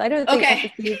Adam Smith. I don't think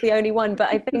obviously he's the only one, but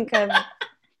I think there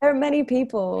are many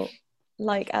people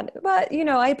like Adam. But you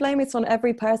know, I blame it on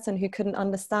every person who couldn't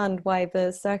understand why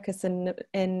the circus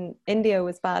in India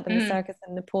was bad and the circus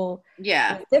in Nepal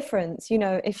was different. You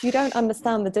know, if you don't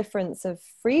understand the difference of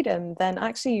freedom, then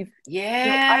actually,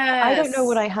 I don't know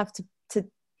what I have to.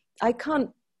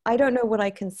 I don't know what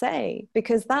I can say,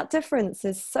 because that difference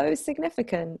is so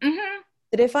significant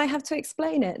that if I have to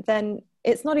explain it, then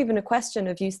it's not even a question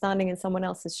of you standing in someone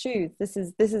else's shoes. This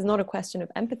is not a question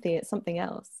of empathy. It's something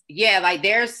else. Yeah, like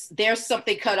there's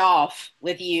something cut off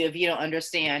with you if you don't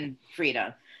understand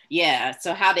freedom. Yeah,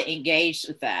 so how to engage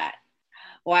with that.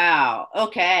 Wow.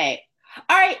 Okay.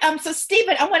 All right. So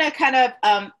Stephen, I want to kind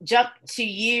of jump to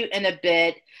you in a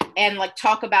bit and like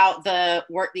talk about the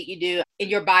work that you do. In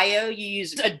your bio, you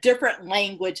use a different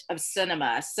language of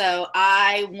cinema. So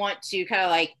I want to kind of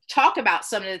like talk about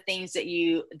some of the things that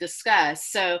you discuss.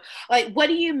 So like, what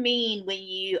do you mean when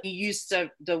you use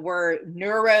the word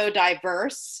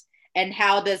neurodiverse? And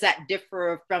how does that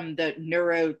differ from the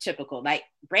neurotypical? Like,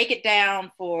 break it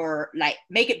down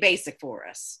make it basic for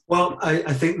us. Well,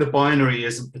 I think the binary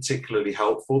isn't particularly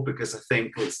helpful, because I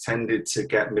think it's tended to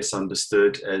get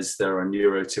misunderstood as there are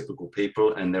neurotypical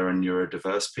people and there are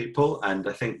neurodiverse people. And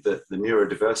I think that the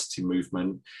neurodiversity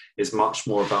movement is much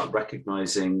more about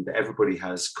recognizing that everybody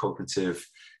has cognitive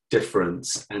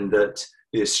difference, and that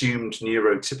the assumed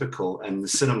neurotypical, and the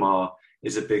cinema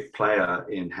is a big player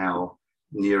in how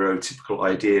neurotypical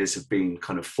ideas have been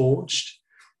kind of forged.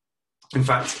 In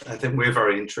fact, I think we're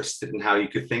very interested in how you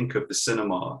could think of the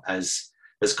cinema as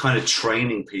kind of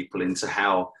training people into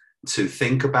how to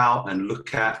think about and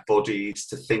look at bodies,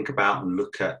 to think about and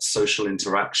look at social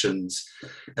interactions,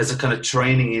 as a kind of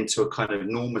training into a kind of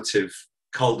normative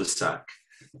cul-de-sac.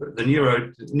 The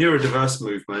neurodiverse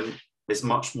movement is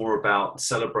much more about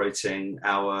celebrating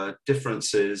our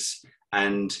differences,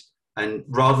 and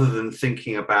rather than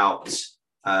thinking about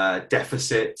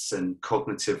deficits and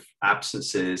cognitive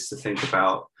absences, to think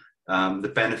about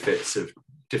the benefits of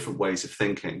different ways of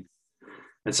thinking.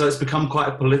 And so it's become quite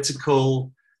a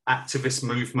political activist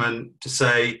movement to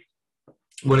say,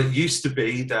 well, it used to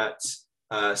be that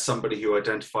somebody who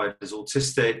identified as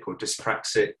autistic or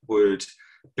dyspraxic would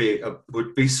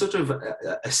be sort of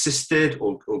assisted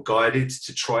or guided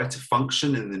to try to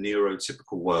function in the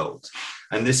neurotypical world.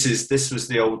 And this was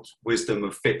the old wisdom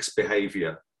of fixed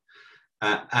behavior.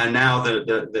 And now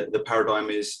the paradigm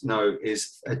is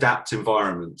adapt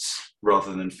environments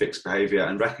rather than fixed behavior,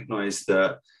 and recognize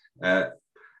that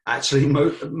actually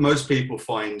most people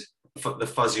find the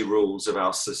fuzzy rules of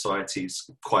our societies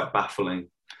quite baffling.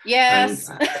 Yes.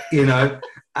 And you know,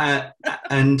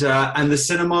 and the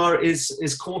cinema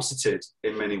is corseted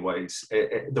in many ways.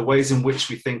 The ways in which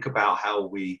we think about how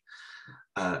we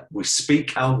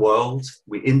speak our world,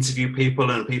 we interview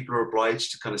people, and people are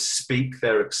obliged to kind of speak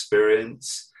their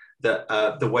experience. That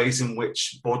the ways in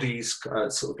which bodies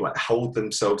sort of like hold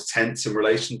themselves tense in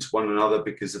relation to one another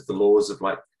because of the laws of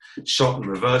like shot and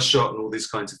reverse shot and all these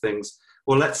kinds of things.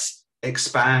 Well, let's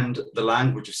expand the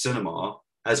language of cinema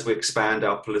as we expand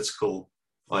our political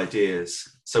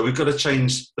ideas. So we've got to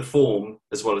change the form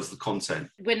as well as the content.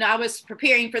 When I was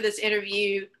preparing for this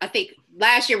interview, I think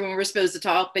last year when we were supposed to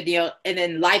talk, but and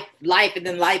then life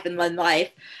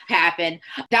happened.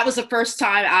 That was the first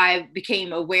time I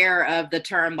became aware of the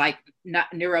term like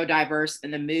neurodiverse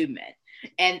in the movement.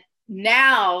 And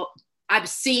now I've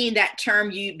seen that term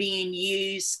being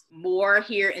used more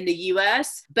here in the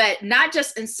US, but not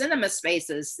just in cinema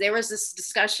spaces. There was this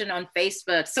discussion on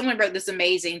Facebook. Someone wrote this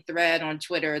amazing thread on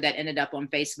Twitter that ended up on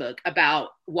Facebook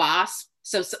about WASP.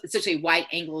 So essentially white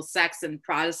Anglo-Saxon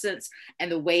Protestants and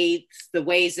the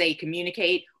ways they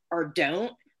communicate or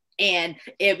don't. And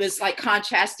it was like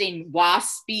contrasting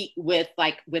WASP speak with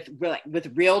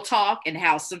real talk, and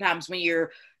how sometimes when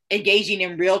you're engaging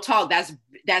in real talk, that's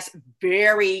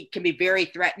can be very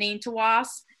threatening to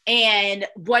WASP. And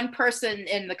one person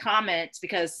in the comments,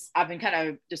 because I've been kind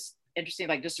of just interesting,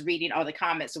 like just reading all the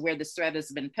comments of where this thread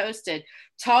has been posted,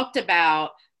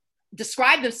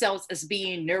 described themselves as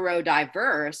being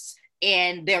neurodiverse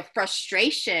and their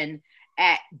frustration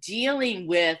at dealing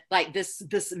with like this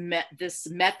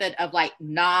method of like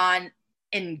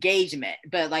non-engagement,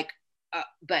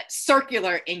 but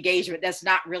circular engagement that's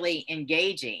not really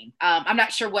engaging. I'm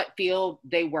not sure what field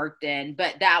they worked in,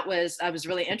 but I was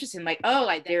really interested in like, oh,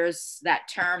 like there's that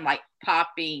term like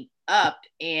popping up.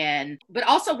 But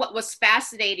also what was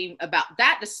fascinating about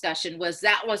that discussion was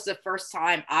that was the first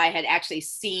time I had actually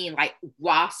seen like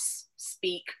WASP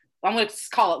speak. I'm going to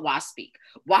call it WASP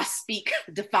speak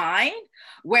defined,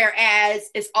 whereas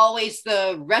it's always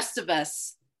the rest of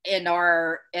us and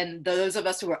those of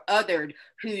us who are othered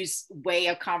whose way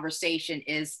of conversation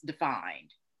is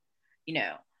defined, you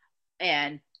know.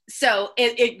 And so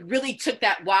it really took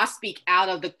that WASP speak out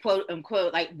of the quote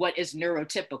unquote like what is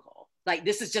neurotypical. Like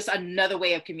this is just another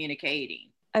way of communicating.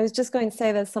 I was just going to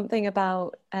say there's something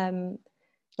about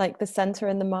like the center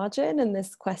and the margin, and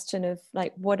this question of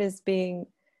like what is being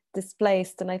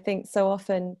displaced. And I think so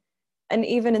often, and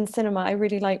even in cinema, I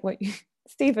really like what you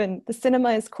Stephen, the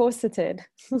cinema is corseted.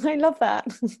 I love that.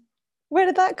 Where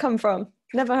did that come from?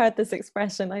 Never heard this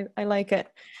expression. I like it.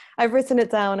 I've written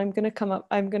it down. I'm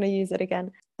going to use it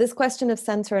again. This question of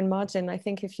center and margin, I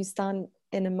think if you stand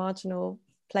in a marginal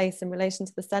place in relation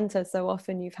to the center, so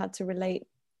often you've had to relate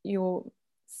your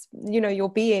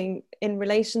being in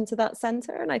relation to that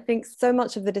center. And I think so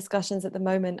much of the discussions at the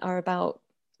moment are about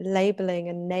labeling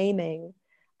and naming.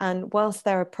 And whilst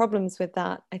there are problems with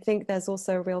that, I think there's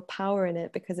also a real power in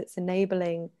it, because it's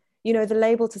enabling, you know, the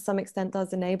label to some extent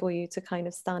does enable you to kind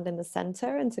of stand in the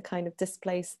center and to kind of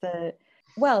displace there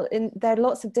are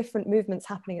lots of different movements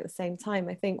happening at the same time.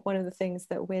 I think one of the things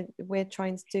that we're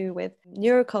trying to do with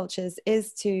neurocultures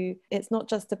it's not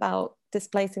just about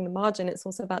displacing the margin, it's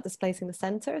also about displacing the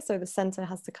center. So the center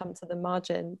has to come to the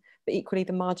margin, but equally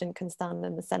the margin can stand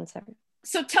in the center.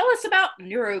 So tell us about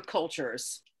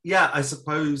neurocultures. Yeah, I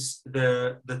suppose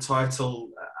the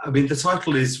title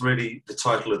is really the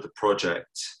title of the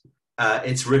project.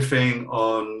 It's riffing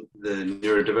on the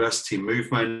neurodiversity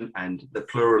movement, and the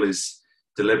plural is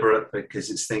deliberate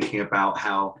because it's thinking about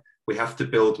how we have to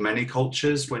build many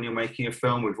cultures when you're making a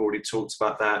film. We've already talked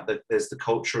about that there's the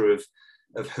culture of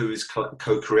who's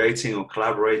co-creating or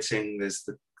collaborating. There's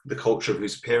the culture of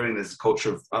who's appearing. There's the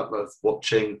culture of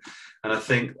watching. And I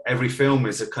think every film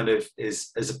is a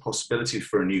possibility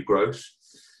for a new growth.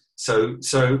 So,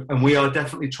 and we are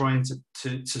definitely trying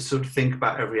to sort of think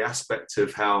about every aspect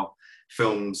of how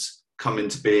films come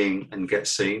into being and get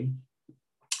seen.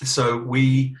 So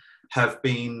we have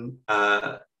been,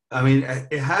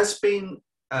 it has been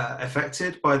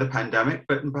affected by the pandemic,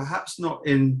 but perhaps not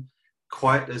in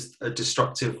quite as a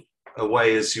destructive a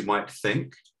way as you might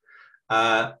think.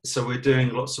 So we're doing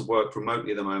lots of work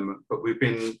remotely at the moment, but we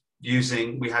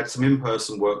had some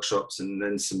in-person workshops and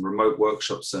then some remote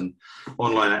workshops and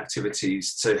online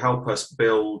activities to help us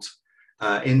build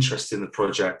interest in the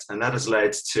project. And that has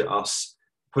led to us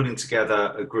putting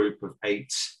together a group of 8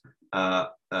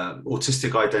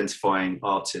 autistic identifying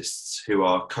artists who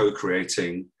are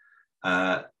co-creating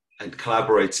and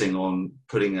collaborating on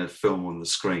putting a film on the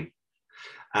screen.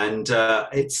 And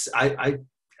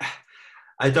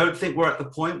I don't think we're at the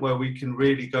point where we can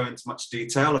really go into much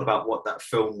detail about what that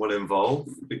film will involve,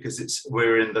 because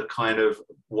we're in the kind of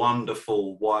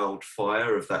wonderful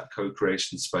wildfire of that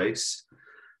co-creation space.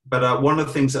 But one of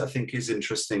the things that I think is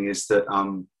interesting is that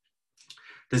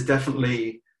there's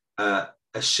definitely a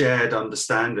shared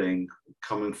understanding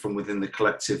coming from within the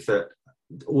collective that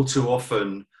all too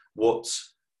often what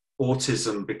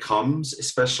autism becomes,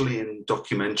 especially in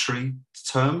documentary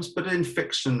terms, but in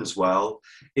fiction as well,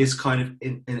 is kind of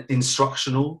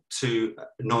instructional to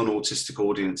non-autistic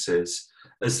audiences,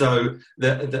 as though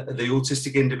the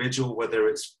autistic individual, whether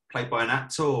it's played by an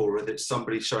actor or whether it's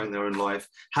somebody showing their own life,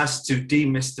 has to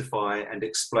demystify and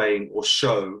explain or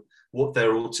show what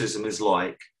their autism is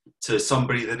like to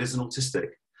somebody that isn't autistic.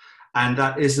 And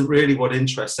that isn't really what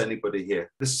interests anybody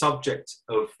here. The subject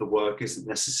of the work isn't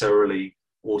necessarily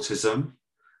autism,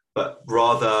 but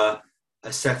rather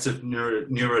a set of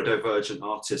neurodivergent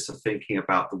artists are thinking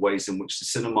about the ways in which the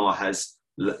cinema has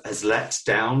let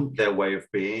down their way of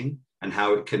being and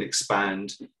how it can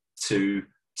expand to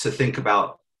think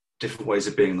about different ways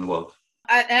of being in the world.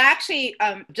 I actually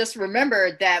just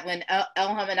remembered that when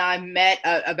Elham and I met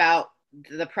about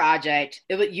the project,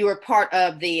 you were part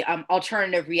of the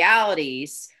alternative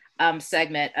realities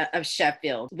segment of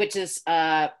Sheffield, which is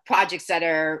projects that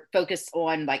are focused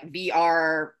on like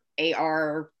VR,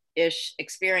 AR-ish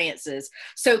experiences.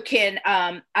 So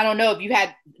I don't know if you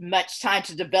had much time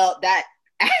to develop that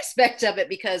aspect of it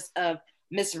because of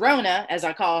Miss Rona, as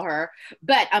I call her,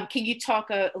 but can you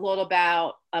talk a little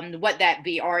about what that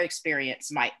VR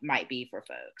experience might be for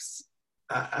folks?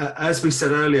 As we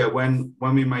said earlier, when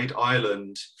we made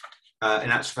Island,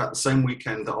 in actual fact, the same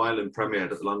weekend that Island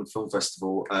premiered at the London Film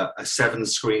Festival, a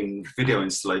 7-screen video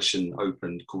installation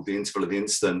opened called The Interval of the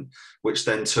Instant, which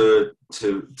then toured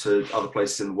to other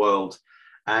places in the world.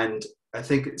 And I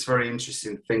think it's very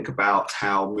interesting to think about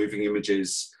how moving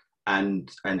images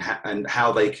and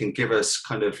how they can give us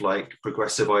kind of like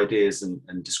progressive ideas and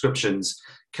descriptions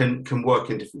can work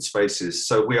in different spaces.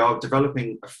 So we are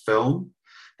developing a film,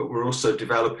 but we're also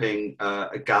developing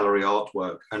a gallery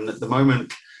artwork. And at the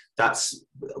moment, that's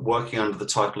working under the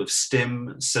title of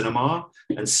STIM Cinema.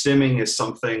 And stimming is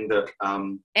something that...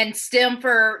 and STIM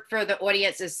for the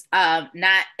audience is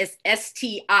it's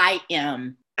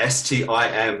S-T-I-M.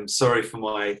 S-T-I-M, sorry for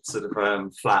my sort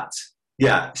of flat.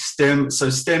 Yeah, STIM. So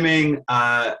stimming,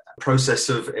 process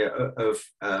of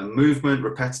movement,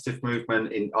 repetitive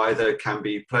movement, in either can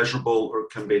be pleasurable or it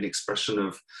can be an expression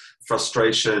of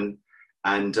frustration.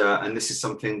 And this is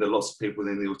something that lots of people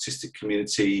in the autistic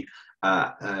community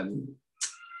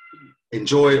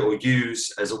enjoy or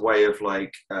use as a way of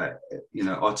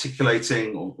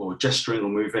articulating or gesturing or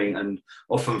moving, and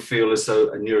often feel as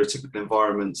though in neurotypical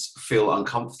environments feel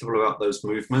uncomfortable about those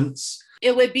movements.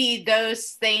 It would be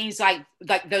those things like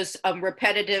those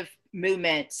repetitive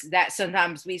movements that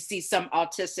sometimes we see some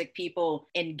autistic people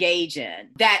engage in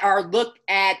that are looked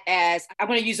at as, I'm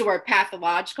going to use the word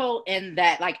pathological, in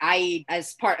that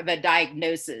as part of a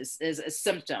diagnosis, is a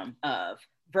symptom of,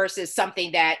 versus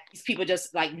something that people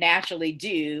just naturally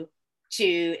do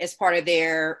as part of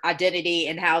their identity,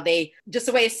 and how they, just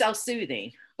the way it's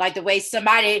self-soothing, like the way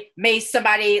somebody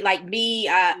like me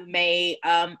may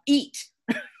eat.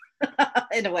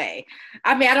 In a way.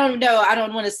 I mean, I don't know. I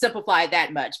don't want to simplify it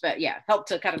that much, but yeah, help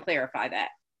to kind of clarify that.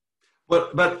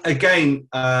 But again,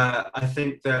 I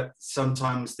think that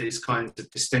sometimes these kinds of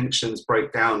distinctions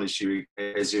break down as you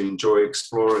enjoy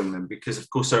exploring them, because of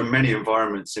course there are many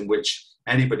environments in which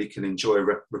anybody can enjoy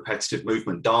repetitive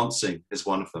movement. Dancing is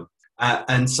one of them.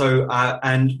 And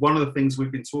one of the things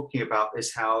we've been talking about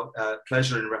is how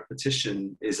pleasure in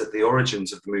repetition is at the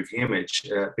origins of the moving image,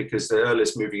 because the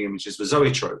earliest moving images were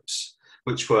zoetropes,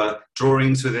 which were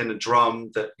drawings within a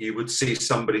drum that you would see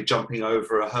somebody jumping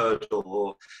over a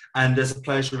hurdle, and there's a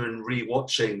pleasure in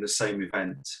rewatching the same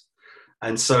event.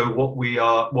 And so what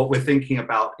we're thinking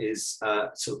about is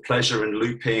sort of pleasure in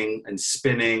looping and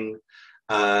spinning,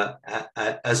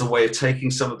 as a way of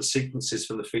taking some of the sequences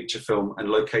from the feature film and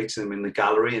locating them in the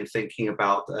gallery, and thinking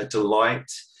about a delight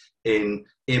in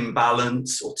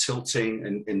imbalance or tilting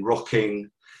and in rocking,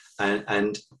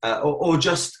 or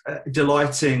just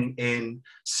delighting in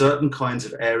certain kinds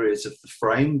of areas of the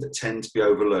frame that tend to be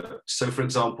overlooked. So for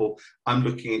example, I'm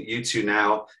looking at you two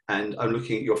now, and I'm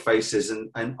looking at your faces, and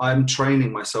I'm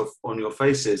training myself on your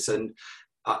faces, and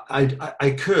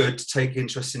I could take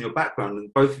interest in your background,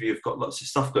 and both of you have got lots of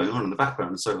stuff going on in the background,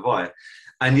 and so have I.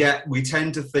 And yet we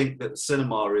tend to think that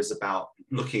cinema is about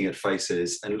looking at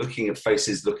faces, and looking at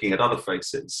faces looking at other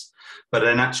faces. But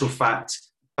in actual fact,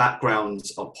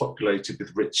 backgrounds are populated with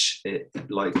rich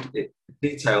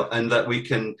detail, and that we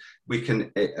can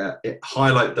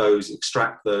highlight those,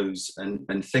 extract those,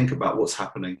 and think about what's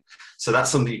happening. So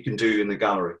that's something you can do in the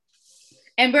gallery.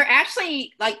 And we're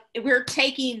actually we're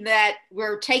taking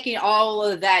all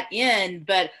of that in,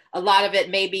 but a lot of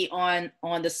it may be on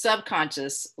the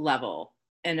subconscious level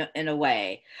in a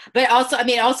way. But also, I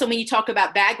mean, also when you talk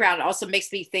about background, it also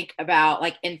makes me think about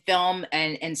like in film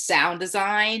and sound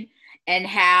design, and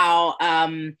how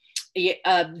I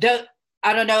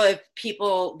don't know if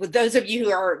people, with those of you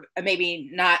who are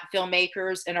maybe not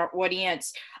filmmakers in our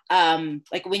audience,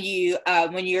 like when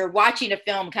you're watching a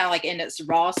film kind of like in its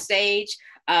raw stage,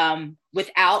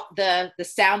 without the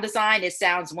sound design, it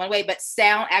sounds one way, but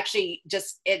sound actually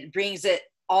it brings it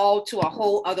all to a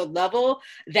whole other level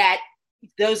that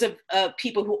those of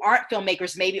people who aren't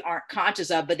filmmakers maybe aren't conscious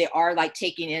of, but they are like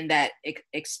taking in that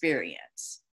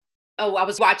experience. Oh, I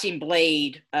was watching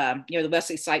Blade, the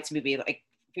Wesley Snipes movie. Like,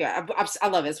 yeah, I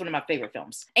love it. It's one of my favorite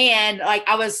films. And like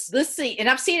I was listening, and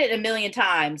I've seen it a million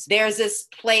times. There's this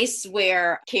place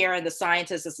where Karen, the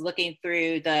scientist, is looking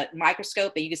through the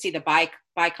microscope, and you can see the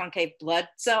biconcave blood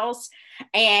cells.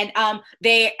 And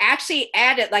they actually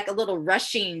added like a little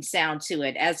rushing sound to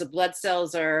it as the blood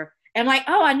cells are. And like,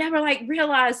 oh, I never like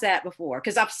realized that before,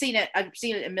 because I've seen it a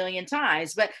million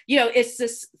times. But it's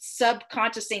this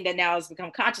subconscious thing that now has become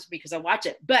conscious because I watch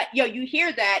it. But you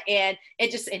hear that, and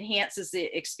it just enhances the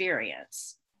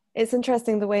experience. It's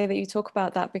interesting the way that you talk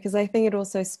about that, because I think it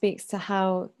also speaks to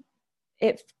how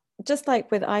it, just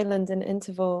like with Island and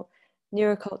Interval,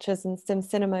 neurocultures and sim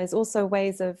cinema is also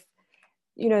ways of,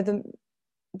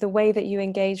 the way that you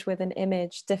engage with an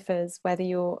image differs, whether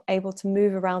you're able to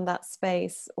move around that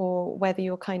space or whether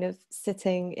you're kind of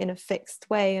sitting in a fixed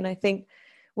way. And I think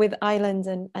with Island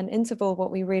and Interval,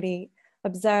 what we really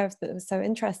observed that was so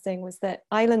interesting was that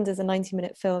Island is a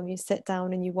 90-minute film. You sit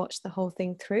down and you watch the whole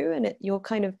thing through, and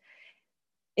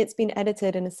it's been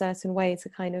edited in a certain way to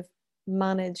kind of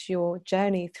manage your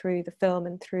journey through the film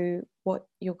and through what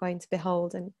you're going to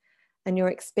behold and your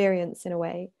experience in a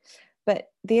way. But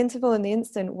the Interval and the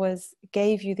Instant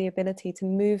gave you the ability to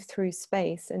move through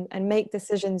space and make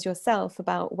decisions yourself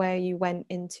about where you went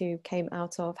into, came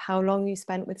out of, how long you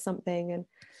spent with something.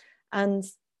 And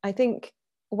I think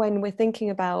when we're thinking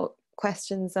about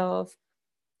questions of,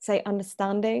 say,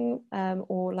 understanding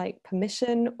or like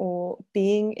permission or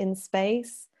being in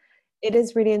space, it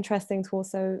is really interesting to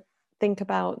also think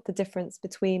about the difference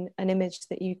between an image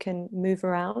that you can move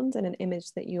around and an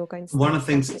image that you're going to. One of the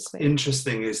things that's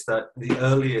interesting is that the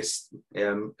earliest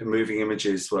moving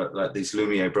images were like these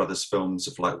Lumiere brothers films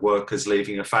of like workers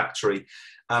leaving a factory.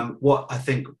 What I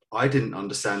think I didn't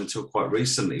understand until quite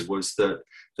recently was that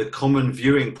the common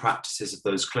viewing practices of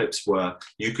those clips were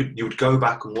you would go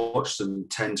back and watch them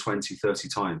 10, 20, 30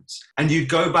 times. And you'd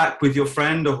go back with your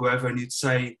friend or whoever and you'd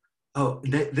say, oh,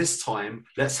 this time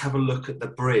let's have a look at the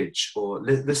bridge, or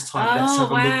this time let's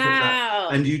have a look at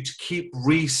that. And you keep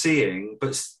re-seeing,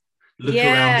 but look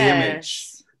around the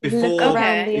image. Before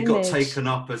it got taken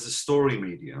up as a story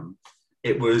medium,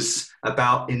 it was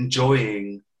about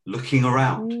enjoying looking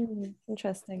around.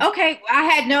 Interesting. Okay, I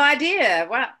had no idea.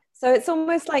 Wow. So it's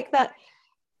almost like that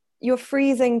you're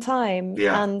freezing time,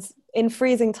 and in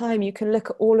freezing time you can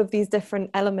look at all of these different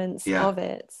elements of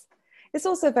it. It's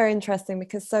also very interesting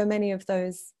because so many of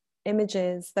those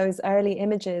images, those early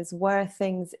images, were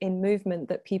things in movement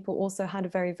that people also had a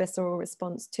very visceral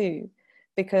response to,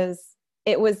 because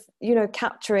it was,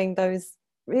 capturing those,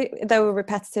 there were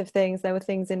repetitive things, there were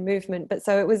things in movement, but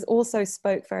so it was also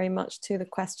spoke very much to the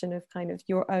question of kind of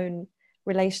your own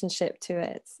relationship to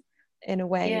it in a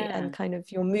way, and kind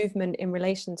of your movement in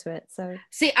relation to it. So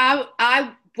see,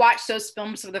 I watched those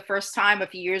films for the first time a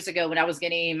few years ago when I was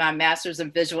getting my master's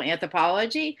in visual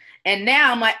anthropology, and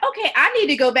now I'm like, okay, I need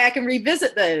to go back and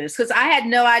revisit those, because I had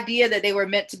no idea that they were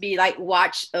meant to be like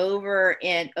watched over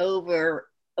and over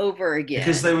again,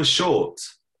 because they were short.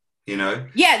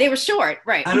 Yeah, they were short,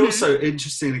 right? And also,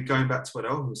 interestingly, going back to what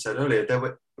Elham said earlier, there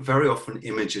were very often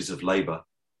images of labor,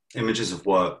 images of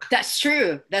work. That's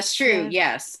true.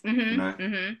 Yes.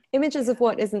 Images of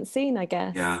what isn't seen, I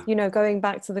guess. Going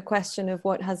back to the question of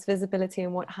what has visibility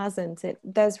and what hasn't,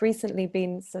 there's recently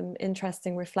been some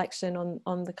interesting reflection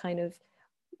on the kind of,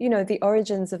 the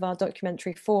origins of our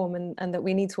documentary form, and that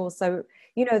we need to also,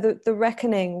 the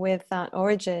reckoning with that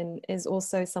origin is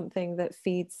also something that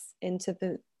feeds into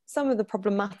some of the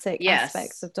problematic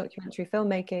aspects of documentary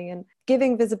filmmaking, and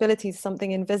giving visibility to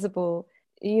something invisible.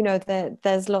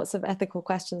 There's lots of ethical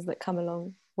questions that come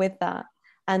along with that.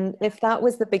 And if that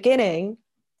was the beginning,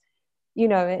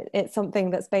 it's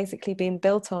something that's basically been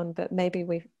built on, but maybe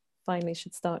we finally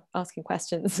should start asking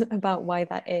questions about why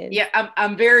that is. Yeah,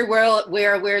 I'm very well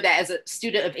aware that as a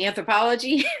student of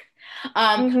anthropology,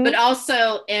 but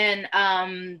also in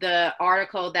the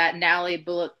article that Natalie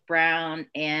Bullock Brown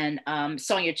and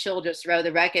Sonia Childress wrote,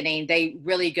 The Reckoning, they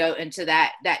really go into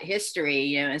that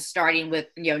history, and starting with,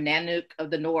 Nanook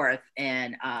of the North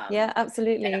and yeah,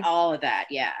 absolutely, and all of that.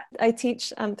 Yeah,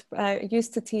 I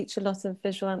used to teach a lot of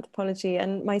visual anthropology,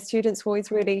 and my students were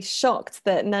always really shocked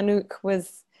that Nanook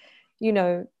was,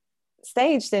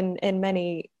 staged in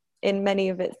many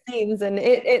of its themes. And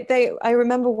I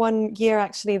remember one year,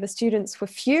 actually, the students were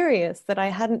furious that I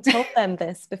hadn't told them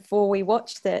this before we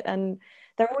watched it. And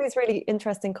there are always really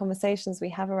interesting conversations we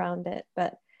have around it.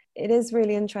 But it is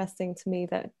really interesting to me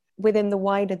that within the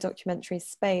wider documentary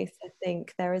space, I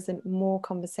think there isn't more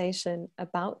conversation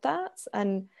about that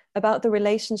and about the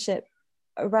relationship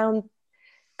around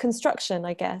construction,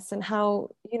 I guess, and how,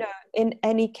 in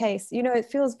any case, it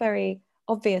feels very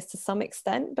obvious to some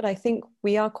extent, but I think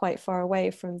we are quite far away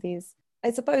from these,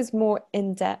 I suppose, more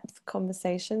in-depth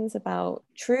conversations about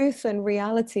truth and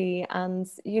reality, and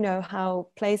how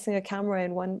placing a camera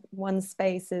in one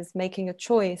space is making a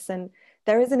choice, and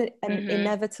there is an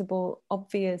inevitable,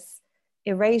 obvious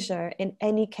erasure in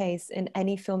any case in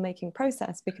any filmmaking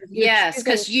process,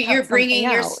 because you're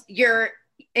bringing your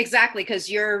exactly, because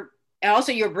you're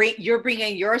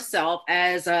bringing yourself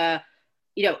as a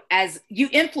as you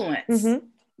influence.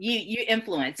 You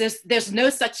influence. There's no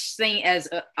such thing as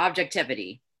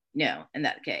objectivity, in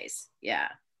that case. Yeah.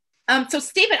 So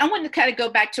Stephen, I want to kind of go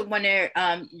back to one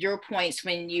of your points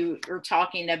when you were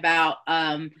talking about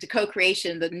the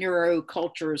co-creation, the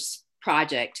Neurocultures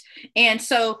project. And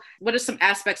so what are some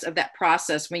aspects of that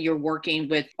process when you're working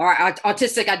with our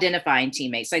autistic identifying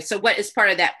teammates? So what is part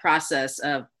of that process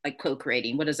of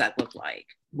co-creating? What does that look like?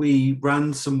 We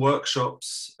ran some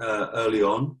workshops early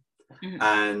on,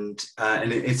 and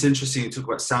it's interesting you talk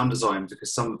about sound design,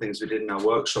 because some of the things we did in our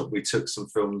workshop, we took some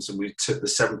films and we took the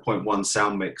 7.1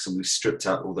 sound mix and we stripped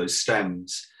out all those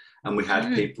stems, and we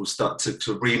had people start to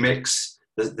remix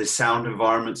the sound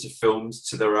environments of films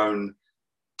to their own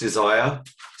desire.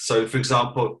 So, for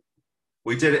example,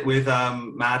 we did it with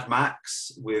Mad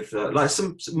Max, with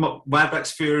some Mad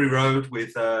Max Fury Road,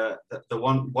 with the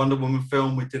Wonder Woman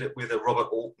film. We did it with a Robert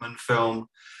Altman film,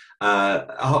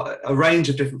 a range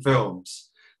of different films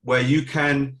where you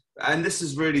can, and this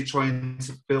is really trying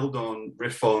to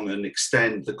riff on and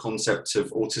extend the concept of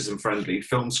autism-friendly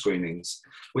film screenings,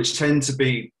 which tend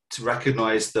to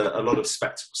recognise that a lot of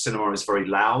spectacle cinema is very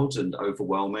loud and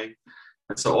overwhelming.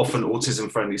 And so often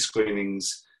autism-friendly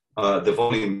screenings, the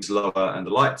volume is lower and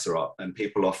the lights are up and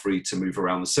people are free to move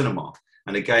around the cinema.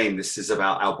 And again, this is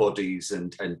about our bodies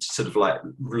and sort of like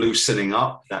loosening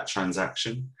up that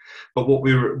transaction. But what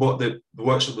the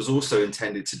workshop was also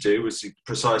intended to do was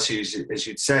precisely as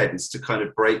you'd said, is to kind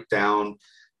of break down,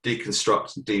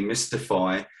 deconstruct, and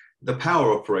demystify the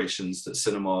power operations that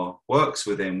cinema works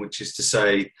within, which is to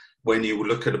say, when you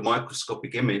look at a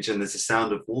microscopic image and there's a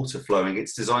sound of water flowing,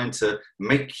 it's designed to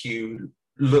make you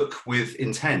look with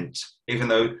intent, even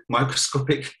though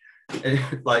microscopic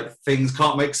things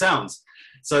can't make sounds.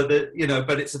 So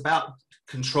but it's about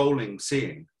controlling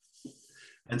seeing.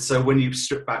 And so when you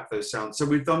strip back those sounds, so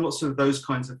we've done lots of those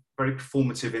kinds of very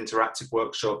performative interactive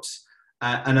workshops.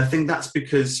 And I think that's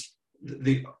because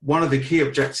one of the key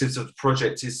objectives of the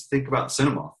project is to think about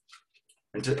cinema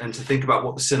and to think about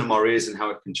what the cinema is and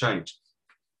how it can change.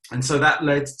 And so that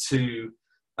led to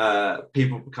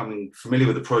people becoming familiar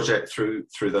with the project through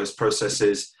those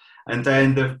processes. And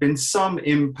then there have been some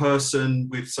in-person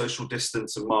with social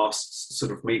distance and masks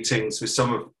sort of meetings with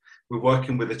we're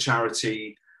working with a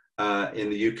charity in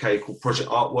the UK called Project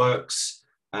Artworks,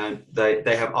 and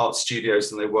they have art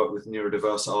studios and they work with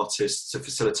neurodiverse artists to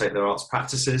facilitate their arts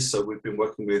practices. So we've been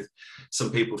working with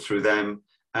some people through them.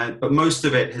 But most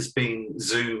of it has been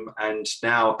Zoom, and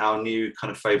now our new kind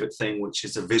of favorite thing, which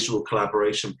is a visual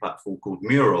collaboration platform called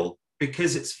Mural,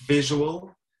 because it's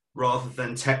visual rather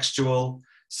than textual.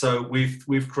 So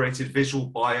we've created visual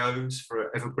bios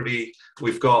for everybody.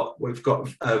 We've got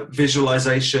a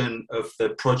visualization of the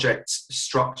project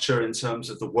structure in terms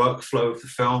of the workflow of the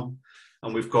film,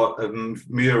 and we've got a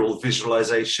mural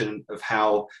visualization of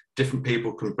how different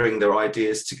people can bring their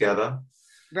ideas together.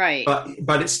 Right.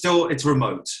 But it's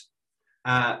remote.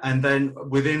 And then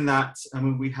within that, I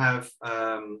mean, we have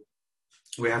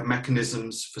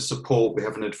mechanisms for support. We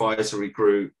have an advisory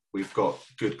group. We've got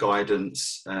good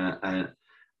guidance,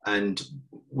 and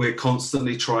we're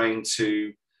constantly trying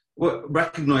to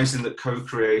recognizing that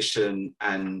co-creation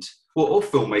and all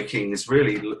filmmaking is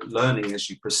really learning as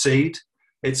you proceed.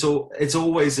 It's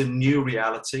always a new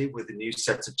reality with a new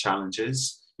set of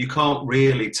challenges. you can't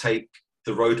really take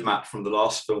the roadmap from the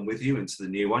last film with you into the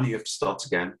new one. You have to start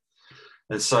again.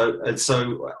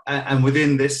 And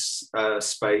within this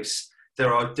space,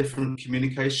 there are different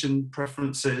communication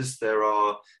preferences. There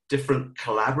are different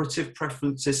collaborative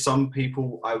preferences. Some people,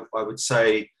 I would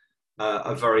say,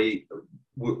 are very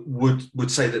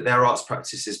would say that their arts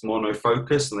practice is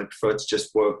monofocused and they prefer to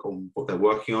just work on what they're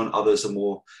working on. Others are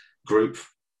more group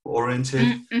oriented,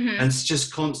 and it's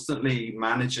just constantly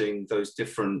managing those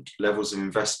different levels of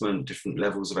investment, different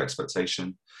levels of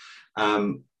expectation.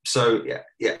 So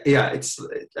it's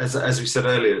as we said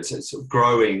earlier, it's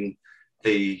growing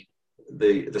the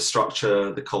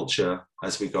structure, the culture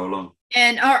as we go along.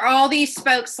 And are all these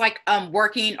folks like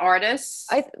working artists?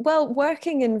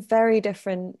 Working in very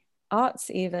different arts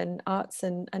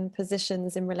and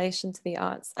positions in relation to the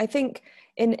arts. I think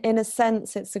in a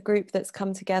sense it's a group that's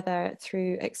come together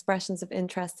through expressions of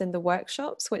interest in the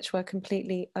workshops, which were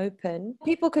completely open.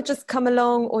 People could just come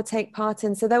along or take part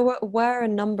in. So there were a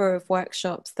number of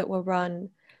workshops that were run.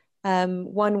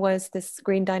 One was this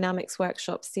Green Dynamics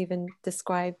workshop. Stephen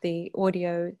described the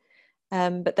audio,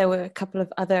 but there were a couple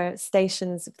of other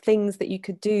stations, things that you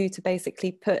could do to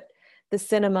basically put the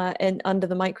cinema in under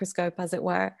the microscope, as it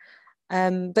were.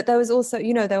 But there was also,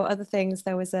 there were other things.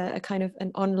 There was a kind of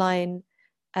an online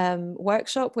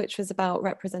workshop, which was about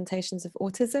representations of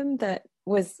autism, that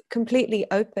was completely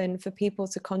open for people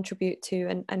to contribute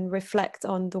to and reflect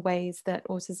on the ways that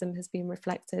autism has been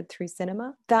reflected through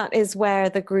cinema. That is where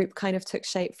the group kind of took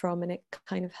shape from, and it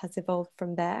kind of has evolved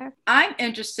from there. I'm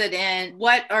interested in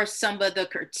what are some of the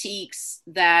critiques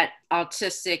that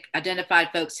autistic identified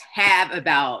folks have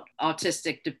about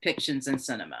autistic depictions in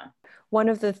cinema. One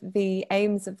of the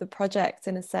aims of the project,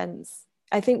 in a sense,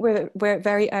 I think we're at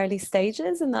very early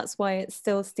stages, and that's why it's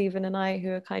still Stephen and I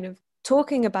who are kind of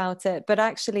talking about it. But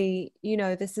actually,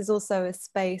 this is also a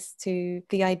space to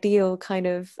the ideal kind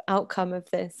of outcome of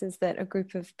this, is that a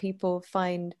group of people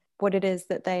find what it is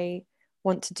that they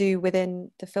want to do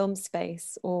within the film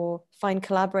space, or find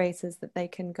collaborators that they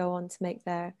can go on to make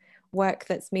their work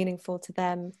that's meaningful to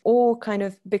them, or kind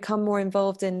of become more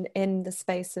involved in the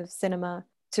space of cinema,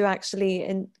 to actually,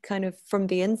 in kind of from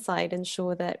the inside,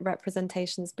 ensure that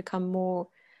representations become more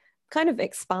kind of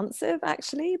expansive,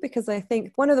 actually. Because I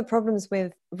think one of the problems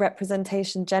with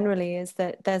representation generally is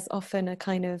that there's often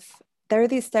there are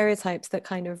these stereotypes that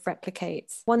kind of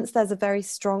replicate. Once there's a very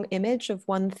strong image of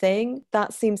one thing,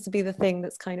 that seems to be the thing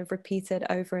that's kind of repeated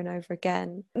over and over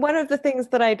again. One of the things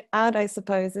that I'd add, I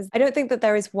suppose, is I don't think that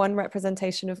there is one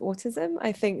representation of autism.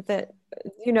 I think that,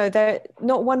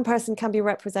 not one person can be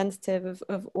representative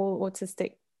of all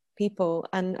autistic people.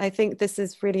 And I think this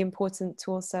is really important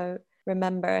to also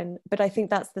remember. But I think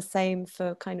that's the same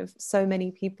for kind of so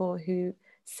many people who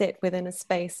sit within a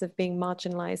space of being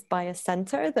marginalized by a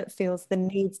center that feels the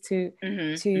need to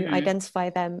identify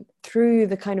them through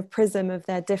the kind of prism of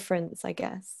their difference, I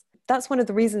guess. That's one of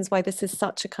the reasons why this is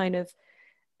such a kind of,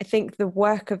 I think the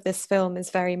work of this film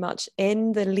is very much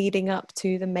in the leading up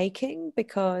to the making,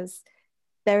 because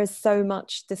there is so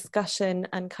much discussion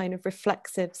and kind of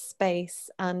reflexive space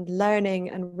and learning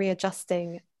and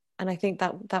readjusting. And I think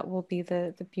that will be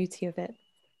the beauty of it,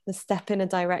 the step in a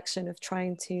direction of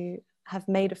trying to have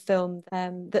made a film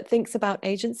that thinks about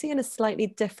agency in a slightly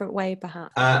different way,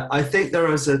 perhaps. I think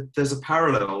there's a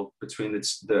parallel between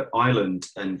the island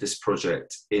and this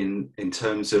project in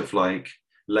terms of like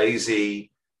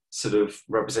lazy sort of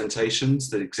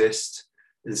representations that exist.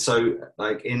 And so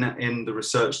like in the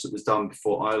research that was done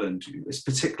before Island, it's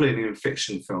particularly in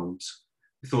fiction films,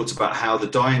 we thought about how the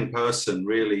dying person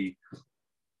really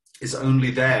is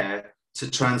only there to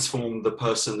transform the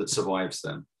person that survives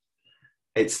them.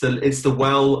 It's the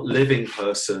well-living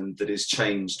person that is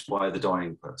changed by the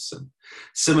dying person.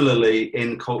 Similarly,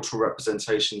 in cultural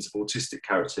representations of autistic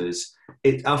characters,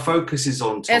 our focus is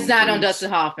on Tom It's not Cruise. on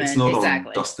Dustin Hoffman. It's not exactly.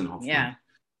 on Dustin Hoffman. Yeah.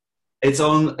 It's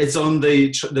on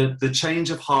the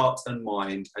change of heart and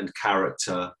mind and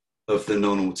character of the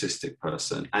non-autistic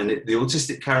person, and the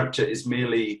autistic character is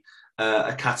merely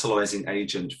a catalyzing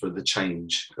agent for the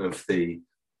change of the.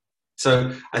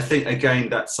 So I think again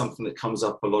that's something that comes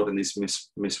up a lot in these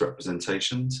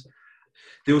misrepresentations.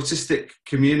 The autistic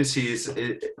community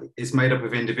is made up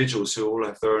of individuals who all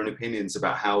have their own opinions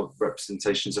about how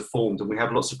representations are formed, and we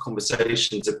have lots of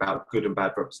conversations about good and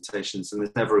bad representations, and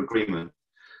there's never agreement.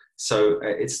 So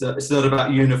it's not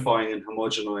about unifying and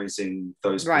homogenizing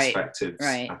those perspectives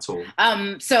at all.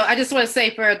 So I just want to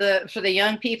say for the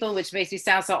young people, which makes me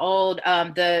sound so old,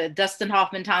 the Dustin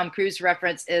Hoffman, Tom Cruise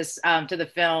reference is to the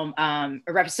film, a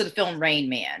reference to the film Rain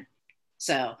Man.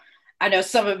 So I know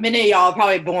many of y'all are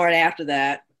probably born after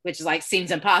that, which is like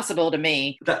seems impossible to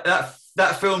me. That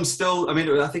that film still, I mean,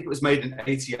 I think it was made in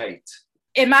 88.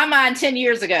 In my mind, 10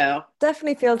 years ago.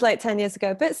 Definitely feels like 10 years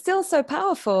ago, but it's still so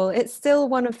powerful. It's still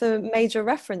one of the major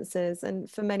references, and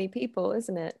for many people,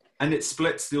 isn't it? And it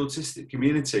splits the autistic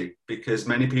community because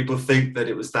many people think that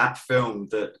it was that film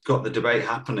that got the debate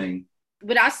happening.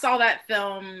 When I saw that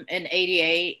film in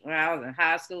 88, when I was in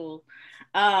high school,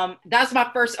 that's my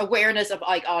first awareness of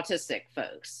like autistic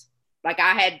folks. Like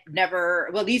I had never,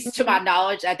 well, at least to my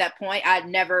knowledge at that point, I'd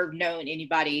never known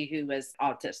anybody who was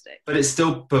autistic. But it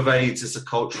still pervades as a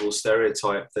cultural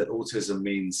stereotype that autism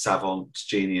means savant,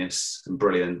 genius, and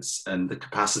brilliance, and the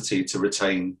capacity to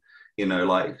retain, you know,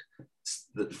 like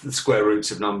the square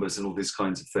roots of numbers and all these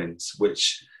kinds of things,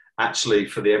 which actually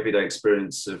for the everyday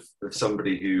experience of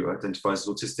somebody who identifies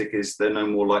as autistic is they're no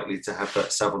more likely to have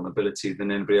that savant ability than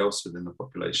anybody else within the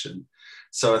population.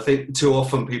 So I think too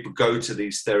often people go to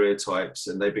these stereotypes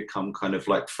and they become kind of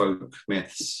like folk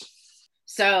myths.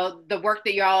 So the work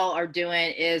that y'all are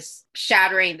doing is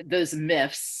shattering those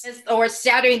myths or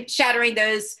shattering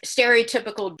those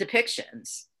stereotypical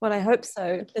depictions. Well, I hope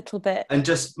so, a little bit. And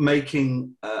just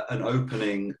making an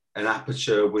opening, an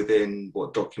aperture within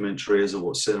what documentary is or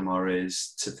what cinema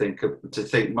is, to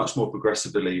think much more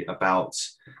progressively about,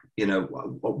 you know,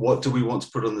 what do we want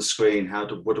to put on the screen?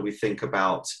 What do we think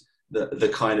about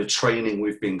the kind of training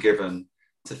we've been given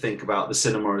to think about the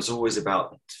cinema is always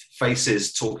about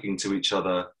faces talking to each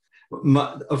other.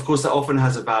 Of course, that often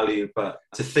has a value, but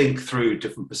to think through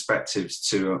different perspectives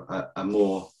to a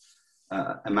more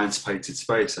emancipated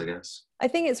space, I guess. I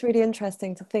think it's really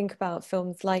interesting to think about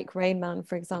films like Rain Man,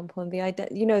 for example, and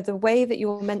the way that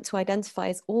you're meant to identify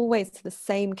is always to the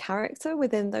same character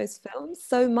within those films.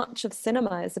 So much of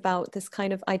cinema is about this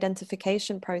kind of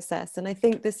identification process, and I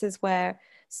think this is where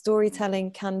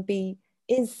storytelling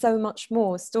is so much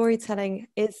more. Storytelling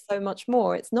is so much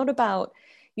more. It's not about,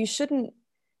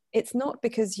 it's not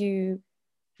because you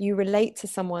relate to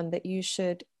someone that you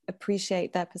should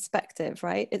appreciate their perspective,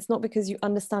 right? It's not because you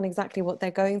understand exactly what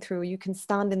they're going through or you can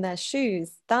stand in their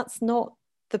shoes. That's not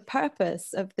the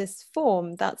purpose of this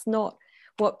form. That's not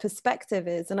what perspective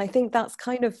is. And I think that's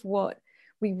kind of what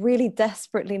we really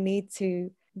desperately need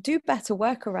to do better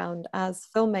work around as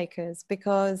filmmakers,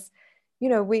 because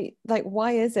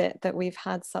why is it that we've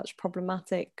had such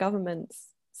problematic governments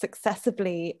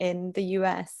successively in the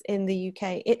US, in the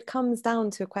UK? It comes down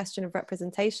to a question of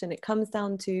representation. It comes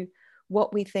down to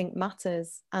what we think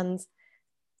matters. And,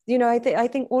 I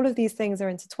think all of these things are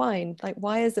intertwined. Like,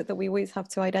 why is it that we always have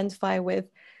to identify with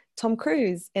Tom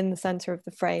Cruise in the center of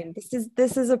the frame?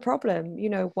 This is a problem.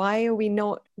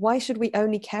 Why should we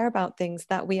only care about things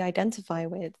that we identify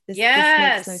with? This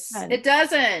makes no sense. It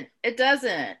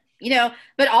doesn't.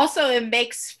 But also it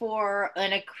makes for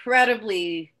an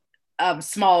incredibly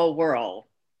small world,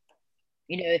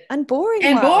 and boring.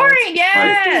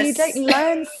 Yes, you don't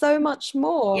learn so much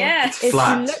more. Yes, if you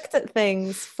looked at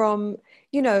things from,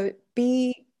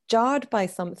 be jarred by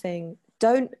something.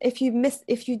 If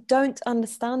you don't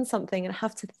understand something and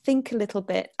have to think a little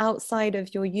bit outside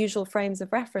of your usual frames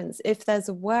of reference, if there's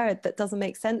a word that doesn't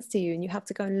make sense to you and you have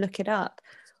to go and look it up,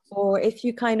 or if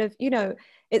you kind of,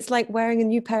 it's like wearing a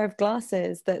new pair of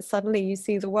glasses that suddenly you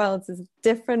see the world as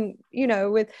different,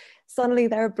 with suddenly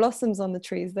there are blossoms on the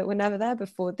trees that were never there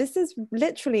before. This is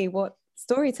literally what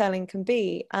storytelling can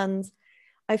be. And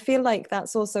I feel like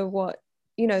that's also what,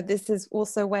 this is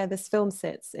also where this film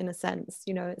sits in a sense.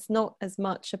 It's not as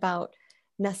much about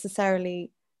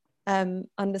necessarily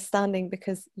understanding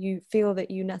because you feel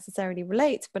that you necessarily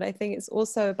relate, but I think it's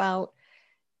also about,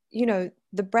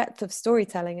 the breadth of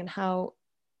storytelling and how,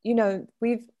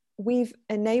 we've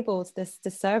enabled this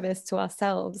disservice to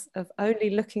ourselves of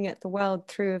only looking at the world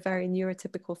through a very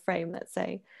neurotypical frame, let's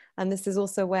say. And this is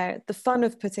also where the fun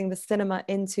of putting the cinema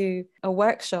into a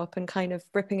workshop and kind of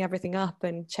ripping everything up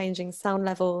and changing sound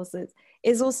levels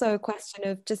is also a question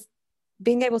of just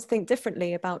being able to think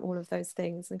differently about all of those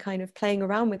things and kind of playing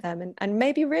around with them and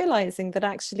maybe realizing that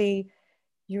actually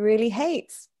you really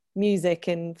hate music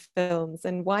in films,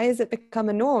 and why has it become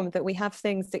a norm that we have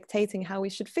things dictating how we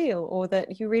should feel, or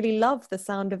that you really love the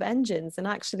sound of engines and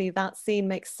actually that scene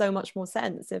makes so much more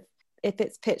sense if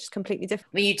it's pitched completely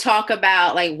different. When you talk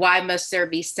about like why must there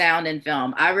be sound in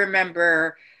film, I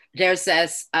remember there's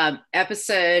this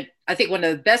episode, I think one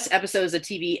of the best episodes of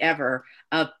TV ever,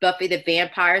 of Buffy the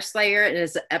Vampire Slayer. It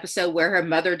is an episode where her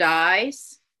mother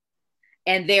dies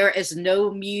and there is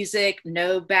no music,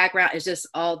 no background. It's just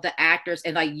all the actors.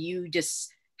 And like, you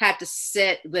just have to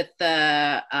sit with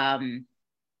the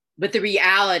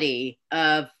reality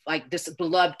of like this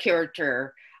beloved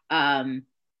character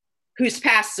who's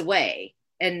passed away.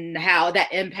 and how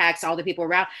that impacts all the people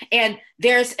around. And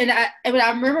I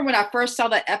remember when I first saw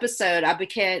that episode, I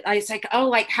was like, oh,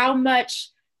 like how much.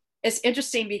 It's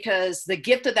interesting because the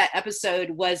gift of that episode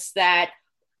was that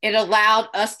it allowed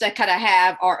us to kind of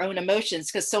have our own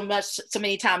emotions, because so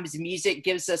many times music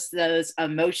gives us those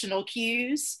emotional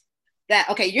cues that,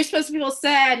 okay, you're supposed to feel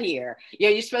sad here,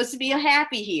 you're supposed to be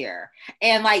happy here,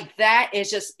 and like that is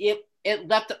just it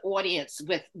left the audience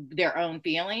with their own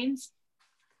feelings.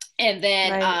 And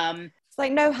then right. It's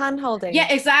like no hand holding.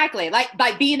 Yeah, exactly. Like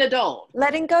being adult,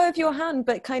 letting go of your hand,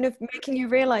 but kind of making you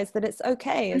realize that it's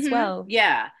okay as well.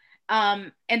 Yeah.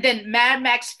 And then Mad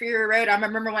Max Fury Road, I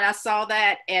remember when I saw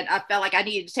that and I felt like I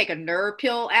needed to take a nerve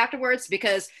pill afterwards,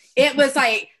 because it was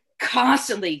like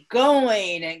constantly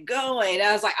going and going.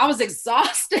 I was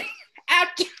exhausted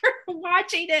after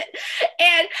watching it.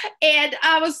 And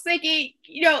I was thinking,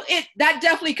 that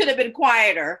definitely could have been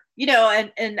quieter,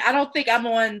 and I don't think I'm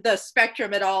on the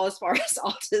spectrum at all as far as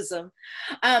autism.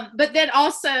 But then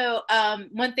also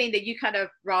one thing that you kind of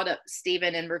brought up,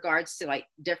 Stephen, in regards to like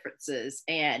differences,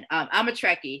 and I'm a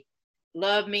Trekkie,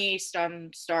 love me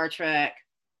some Star Trek,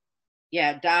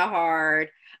 Die Hard.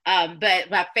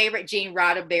 But my favorite Gene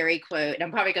Roddenberry quote, and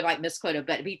I'm probably going to misquote it,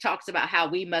 but he talks about how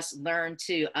we must learn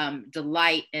to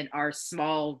delight in our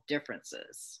small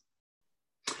differences.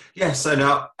 Yes, and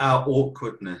our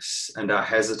awkwardness and our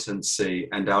hesitancy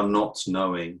and our not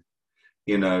knowing,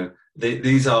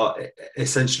 these are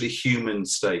essentially human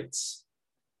states.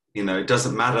 It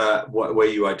doesn't matter where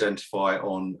you identify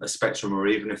on a spectrum, or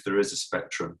even if there is a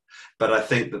spectrum. But I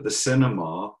think that the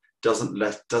cinema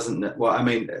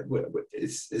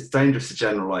it's dangerous to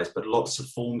generalize, but lots of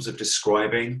forms of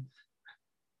describing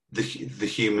the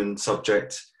human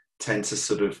subject tend to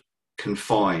sort of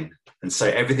confine and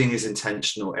say everything is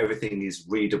intentional, everything is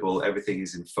readable, everything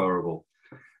is inferable,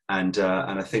 and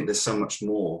I think there's so much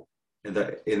more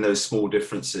in those small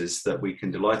differences that we can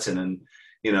delight in. And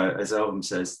as Elvin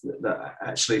says, that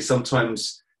actually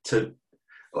sometimes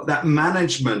that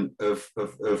management of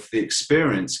the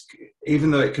experience,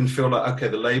 even though it can feel like, okay,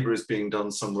 the labor is being done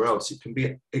somewhere else, it can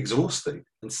be exhausting.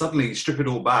 And suddenly you strip it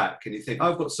all back and you think,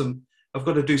 I've got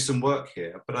to do some work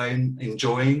here, but I'm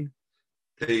enjoying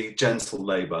the gentle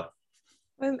labor.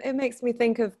 It makes me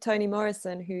think of Toni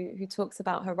Morrison, who talks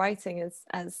about her writing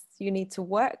as you need to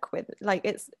work with, like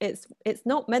it's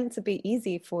not meant to be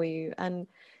easy for you. And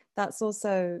that's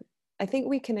also, I think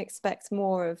we can expect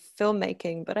more of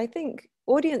filmmaking, but I think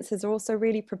audiences are also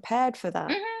really prepared for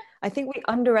that. I think we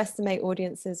underestimate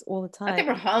audiences all the time. I think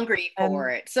we're hungry for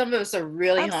it. Some of us are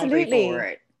really absolutely hungry for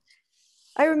it.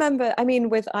 I remember,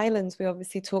 with Islands, we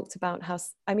obviously talked about how,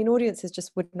 audiences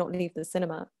just would not leave the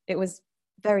cinema. It was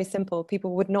very simple.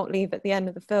 People would not leave at the end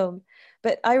of the film.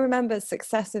 But I remember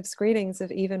successive screenings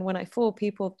of Even When I Fall,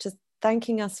 people just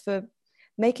thanking us for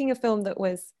making a film that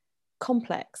was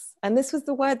complex. And this was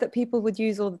the word that people would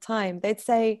use all the time. They'd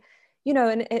say,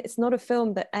 and it's not a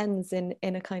film that ends in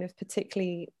a kind of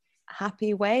particularly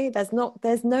happy way. There's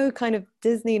no kind of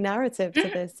Disney narrative to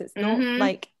this. It's not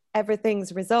like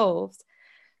everything's resolved.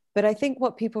 But I think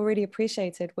what people really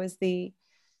appreciated was the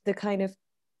kind of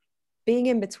being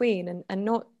in between, and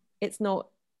it's not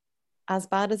as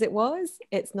bad as it was,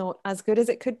 it's not as good as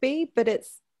it could be, but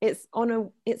it's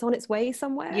on its way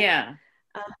somewhere. Yeah.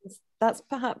 And that's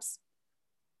perhaps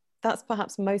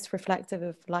most reflective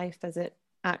of life as it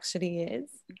actually is.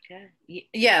 Okay.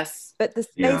 Yes. But the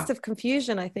space of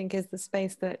confusion, I think, is the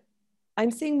space that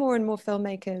I'm seeing more and more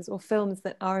filmmakers or films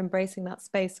that are embracing that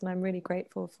space, and I'm really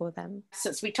grateful for them.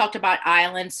 Since we talked about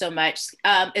Island so much,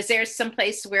 is there some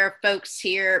place where folks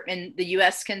here in the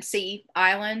US can see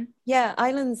Island? Yeah,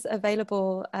 Island's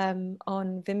available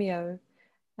on Vimeo.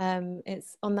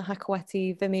 It's on the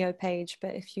Hakawati Vimeo page,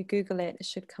 but if you Google it, it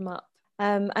should come up.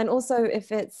 And also,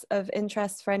 if it's of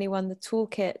interest for anyone, the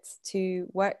toolkit to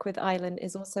work with Island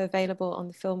is also available on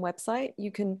the film website.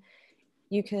 You can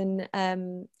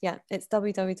it's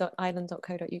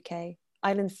www.island.co.uk.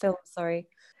 Island Film, sorry.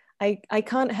 I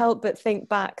can't help but think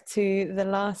back to the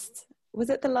last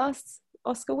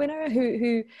Oscar winner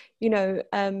who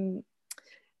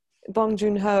Bong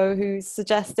Joon-ho, who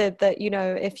suggested that,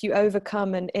 if you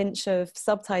overcome an inch of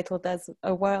subtitle, there's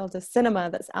a world of cinema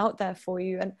that's out there for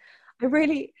you. And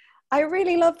I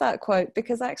really love that quote,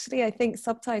 because actually I think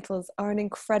subtitles are an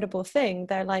incredible thing.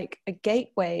 They're like a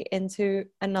gateway into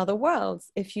another world.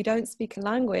 If you don't speak a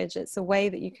language, it's a way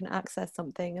that you can access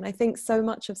something. And I think so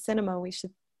much of cinema, we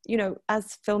should,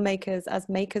 as filmmakers, as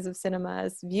makers of cinema,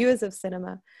 as viewers of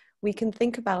cinema, we can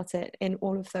think about it in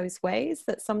all of those ways,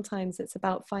 that sometimes it's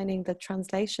about finding the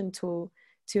translation tool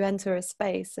to enter a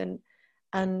space.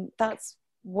 And that's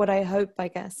what I hope, I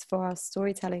guess, for our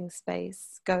storytelling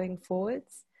space going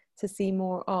forwards to see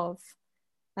more of.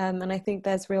 And I think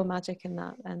there's real magic in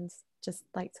that, and just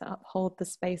like to uphold the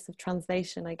space of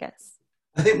translation, I guess.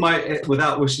 I think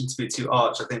without wishing to be too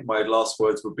arch, I think my last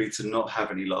words would be to not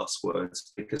have any last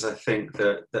words, because I think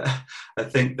that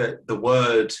the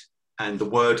word and the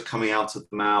word coming out of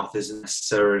the mouth isn't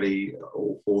necessarily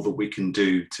all that we can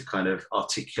do to kind of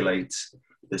articulate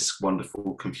this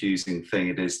wonderful, confusing thing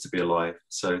it is to be alive.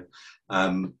 So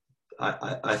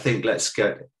I think let's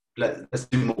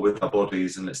do more with our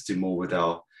bodies, and let's do more with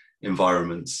our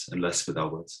environments and less with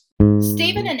our words.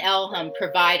 Stephen and Elham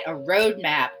provide a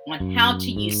roadmap on how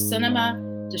to use cinema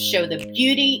to show the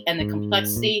beauty and the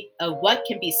complexity of what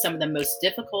can be some of the most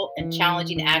difficult and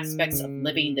challenging aspects of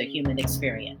living the human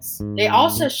experience. They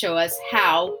also show us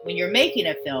how, when you're making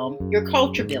a film, you're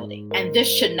culture building, and this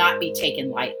should not be taken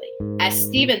lightly. As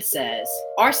Stephen says,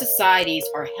 our societies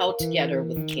are held together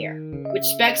with care, which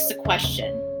begs the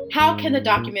question, how can the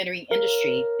documentary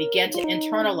industry begin to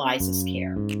internalize this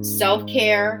care?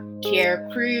 Self-care, care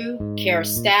crew, care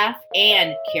staff,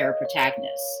 and care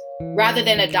protagonists. Rather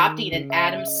than adopting an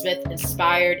Adam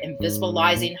Smith-inspired and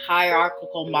visualizing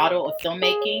hierarchical model of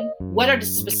filmmaking, what are the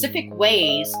specific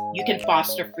ways you can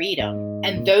foster freedom?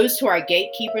 And those who are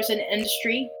gatekeepers in the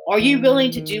industry, are you willing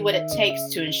to do what it takes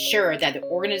to ensure that the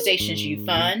organizations you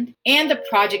fund and the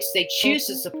projects they choose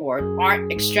to support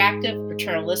aren't extractive,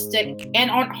 paternalistic, and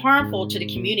aren't harmful to the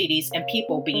communities and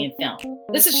people being filmed?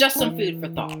 This is just some food for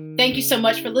thought. Thank you so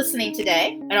much for listening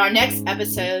today. In our next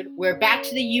episode, we're back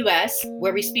to the US,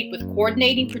 where we speak with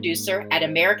coordinating producer at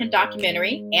American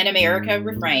Documentary and America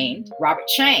Refrained, Robert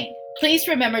Chang. Please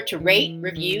remember to rate,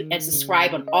 review, and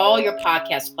subscribe on all your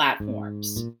podcast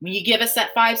platforms. When you give us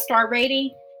that 5-star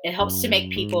rating, it helps to make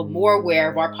people more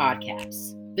aware of our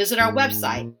podcasts. Visit our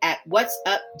website at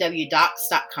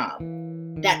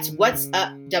whatsupwdocs.com. That's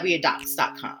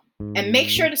whatsupwdocs.com. And make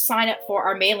sure to sign up for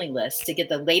our mailing list to get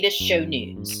the latest show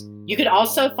news. You can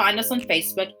also find us on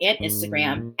Facebook and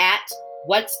Instagram at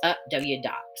What's Up W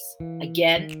Docs.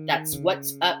 Again, that's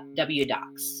What's Up W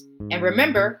Docs. And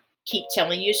remember, keep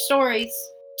telling your stories.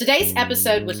 Today's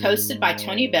episode was hosted by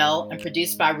Tony Bell and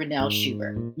produced by Renelle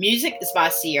Schubert. Music is by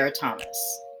Sierra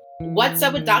Thomas. What's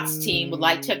Up with Docs team would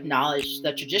like to acknowledge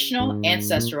the traditional,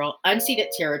 ancestral, unceded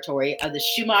territory of the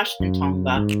Chumash and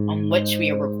Tongva on which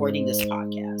we are recording this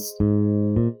podcast.